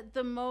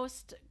the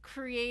most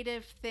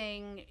creative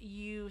thing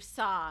you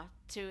saw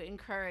to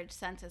encourage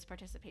census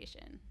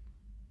participation?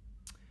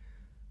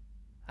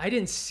 I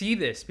didn't see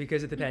this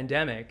because of the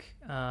pandemic,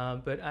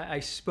 but I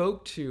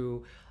spoke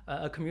to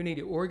a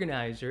community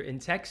organizer in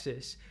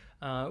Texas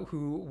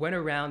who went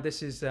around.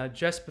 This is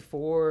just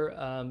before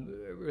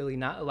really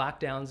not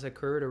lockdowns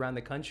occurred around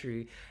the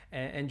country,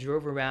 and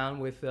drove around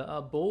with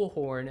a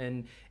bullhorn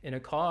and in a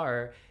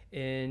car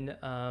in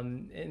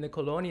the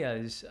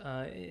colonias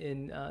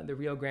in the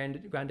Rio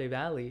Grande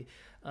Valley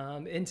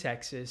in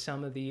Texas,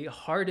 some of the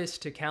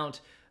hardest to count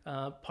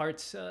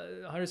hardest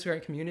to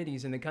count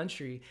communities in the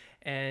country,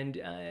 and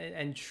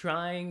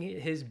trying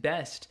his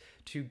best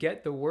to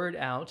get the word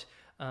out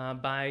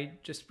by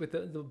just with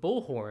the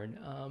bullhorn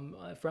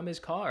from his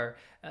car.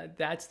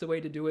 That's the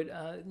way to do it,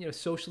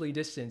 socially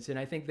distanced. And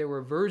I think there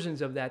were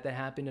versions of that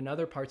happened in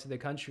other parts of the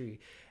country.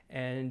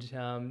 And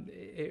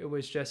it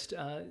was just,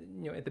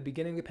 at the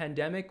beginning of the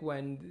pandemic,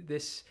 when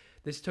this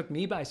took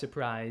me by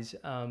surprise,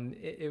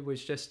 it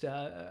was just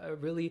a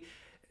really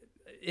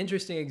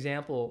interesting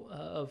example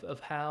of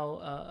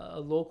how a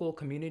local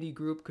community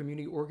group,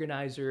 community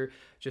organizer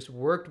just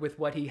worked with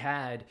what he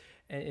had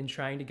in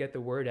trying to get the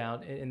word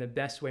out in the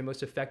best way,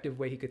 most effective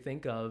way he could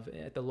think of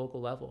at the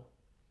local level.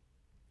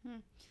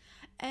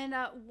 And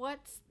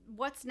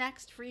what's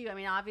next for you? I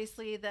mean,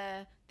 obviously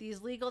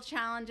these legal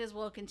challenges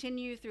will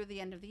continue through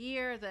the end of the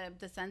year.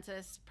 The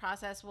census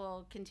process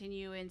will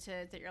continue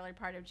into the early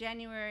part of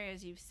January,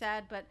 as you've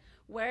said. But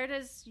where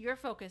does your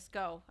focus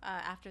go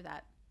after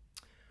that?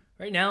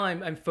 Right now,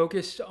 I'm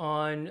focused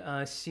on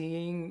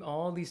seeing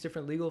all these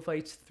different legal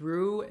fights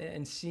through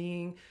and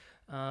seeing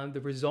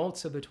the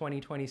results of the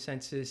 2020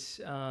 census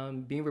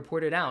being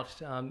reported out.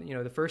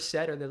 The first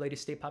set are the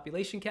latest state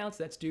population counts.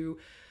 That's due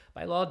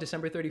by law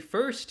December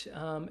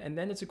 31st. And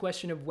then it's a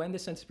question of when the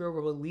Census Bureau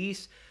will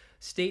release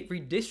state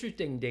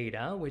redistricting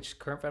data, which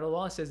current federal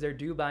law says they're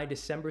due by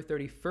December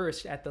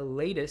 31st at the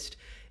latest.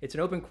 It's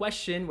an open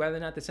question whether or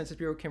not the Census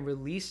Bureau can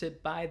release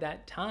it by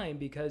that time,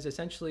 because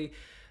essentially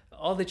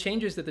all the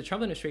changes that the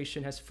Trump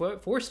administration has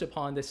forced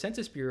upon the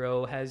Census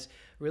Bureau has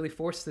really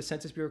forced the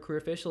Census Bureau career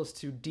officials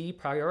to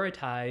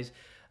deprioritize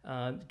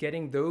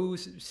getting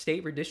those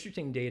state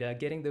redistricting data,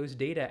 getting those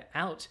data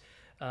out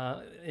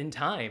in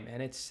time.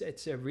 And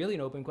it's a really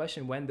an open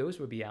question when those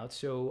will be out.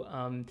 So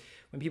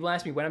when people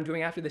ask me what I'm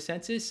doing after the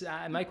census,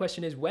 my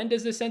question is, when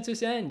does the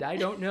census end? I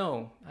don't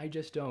know. I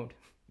just don't.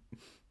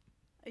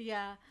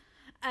 Yeah.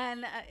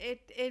 And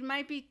it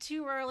might be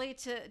too early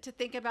to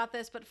think about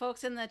this, but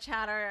folks in the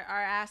chat are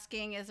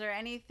asking, is there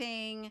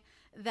anything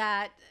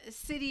that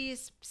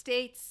cities,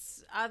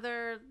 states,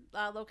 other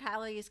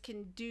localities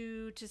can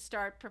do to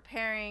start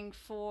preparing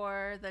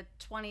for the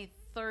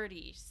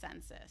 2030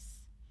 census?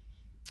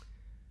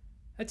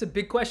 That's a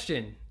big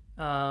question.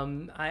 There are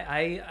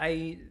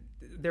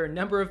a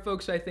number of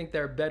folks I think that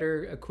are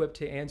better equipped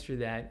to answer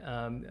that.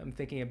 I'm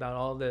thinking about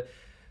all the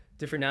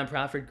different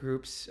nonprofit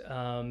groups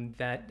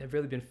that have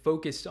really been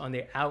focused on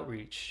the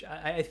outreach.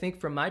 I think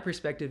from my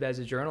perspective as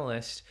a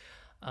journalist,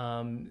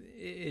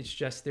 It's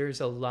just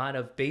there's a lot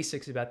of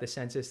basics about the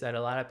census that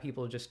a lot of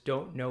people just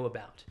don't know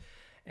about.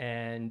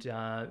 And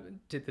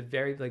to the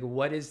very, like,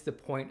 what is the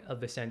point of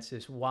the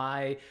census?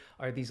 Why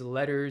are these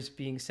letters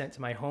being sent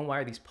to my home? Why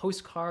are these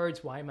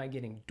postcards? Why am I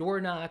getting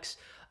door knocks?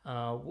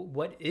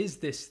 What is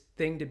this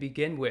thing to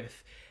begin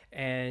with?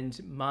 And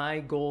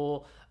my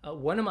goal,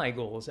 one of my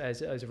goals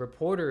as a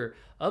reporter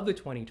of the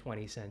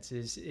 2020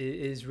 census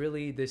is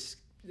really this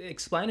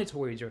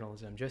explanatory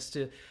journalism, just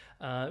to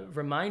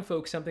remind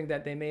folks something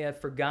that they may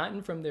have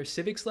forgotten from their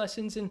civics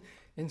lessons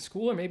in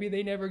school, or maybe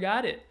they never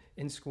got it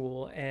in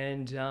school.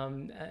 And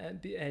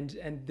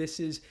this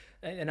is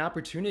an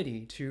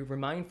opportunity to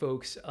remind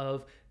folks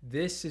of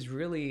this is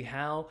really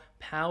how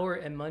power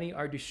and money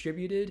are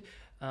distributed.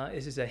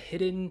 This is a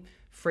hidden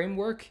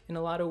framework in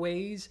a lot of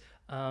ways,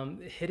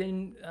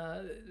 hidden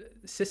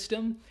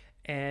system.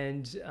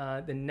 And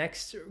the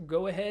next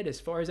go ahead, as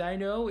far as I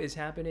know, is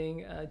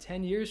happening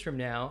 10 years from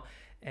now.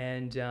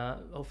 And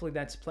hopefully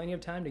that's plenty of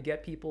time to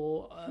get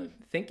people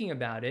thinking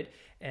about it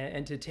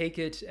and to take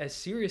it as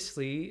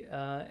seriously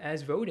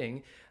as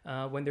voting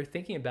when they're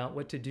thinking about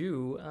what to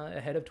do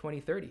ahead of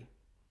 2030.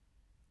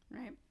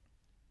 Right.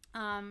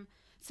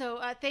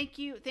 So thank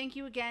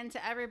you again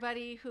to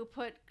everybody who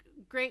put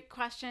great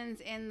questions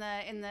in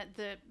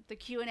the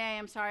Q&A.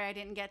 I'm sorry I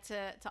didn't get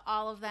to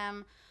all of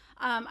them.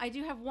 I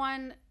do have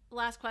one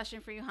last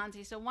question for you,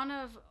 Hansi. So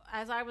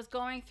as I was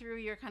going through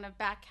your kind of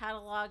back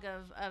catalog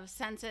of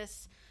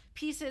census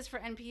pieces for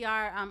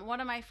NPR,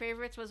 one of my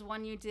favorites was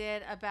one you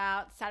did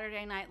about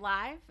Saturday Night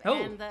Live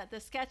and the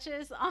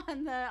sketches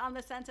on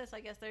the census. I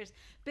guess there's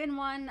been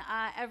one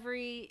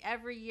every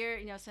year,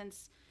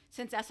 since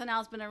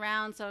SNL's been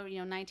around. So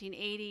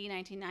 1980,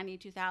 1990,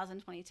 2000,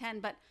 2010,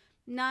 but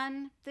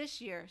none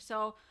this year.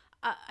 So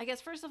I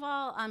guess first of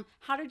all,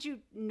 how did you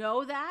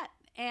know that?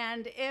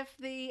 And if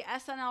the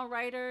SNL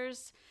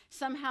writers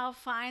somehow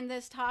find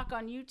this talk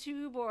on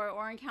YouTube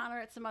or encounter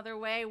it some other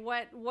way,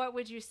 what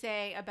would you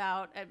say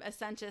about a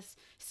census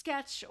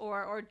sketch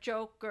or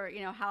joke, or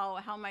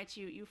how might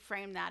you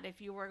frame that if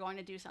you were going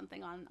to do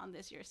something on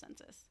this year's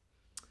census?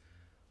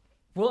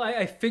 Well,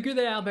 I figured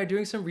that out by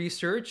doing some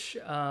research,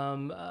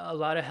 a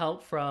lot of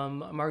help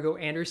from Margot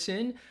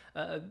Anderson,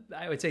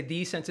 I would say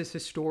the census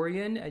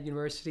historian at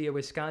University of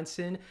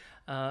Wisconsin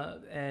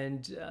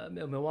and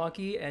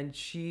Milwaukee, and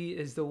she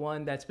is the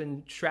one that's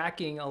been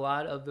tracking a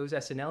lot of those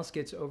SNL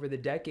skits over the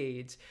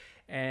decades.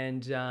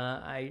 And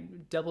I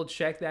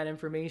double-checked that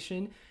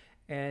information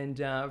and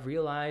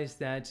realized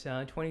that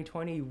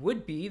 2020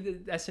 would be, the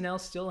SNL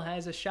still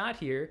has a shot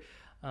here.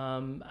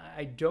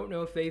 I don't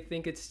know if they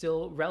think it's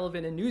still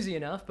relevant and newsy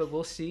enough, but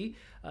we'll see.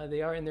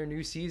 They are in their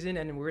new season,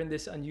 and we're in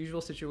this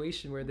unusual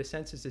situation where the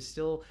census is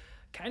still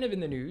kind of in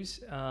the news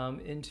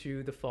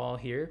into the fall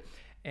here.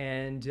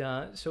 And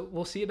so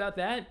we'll see about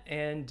that.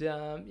 And,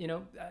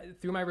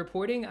 through my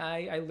reporting,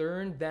 I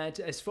learned that,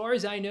 as far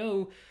as I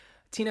know,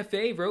 Tina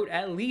Fey wrote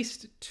at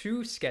least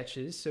 2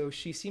 sketches. So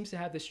she seems to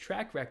have this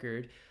track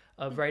record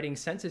of writing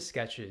census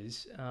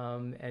sketches,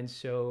 and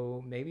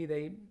so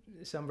maybe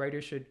some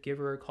writers should give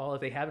her a call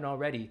if they haven't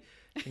already.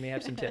 She may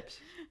have some tips.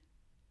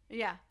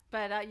 Yeah,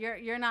 but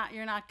you're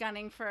not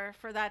gunning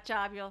for that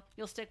job.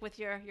 You'll stick with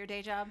your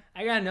day job.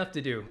 I got enough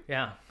to do.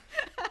 Yeah.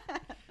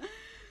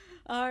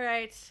 All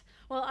right.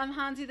 Well,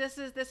 Hansi, this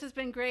has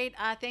been great.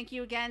 Thank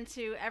you again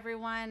to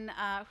everyone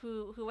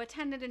who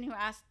attended and who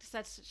asked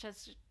such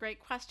great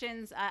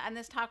questions. And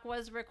this talk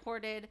was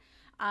recorded.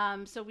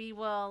 So we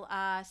will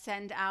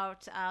send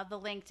out the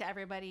link to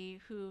everybody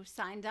who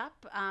signed up.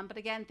 But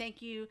again, thank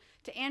you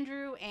to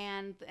Andrew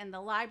and the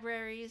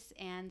libraries.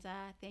 And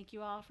thank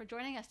you all for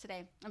joining us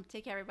today.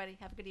 Take care, everybody.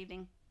 Have a good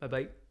evening.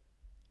 Bye-bye.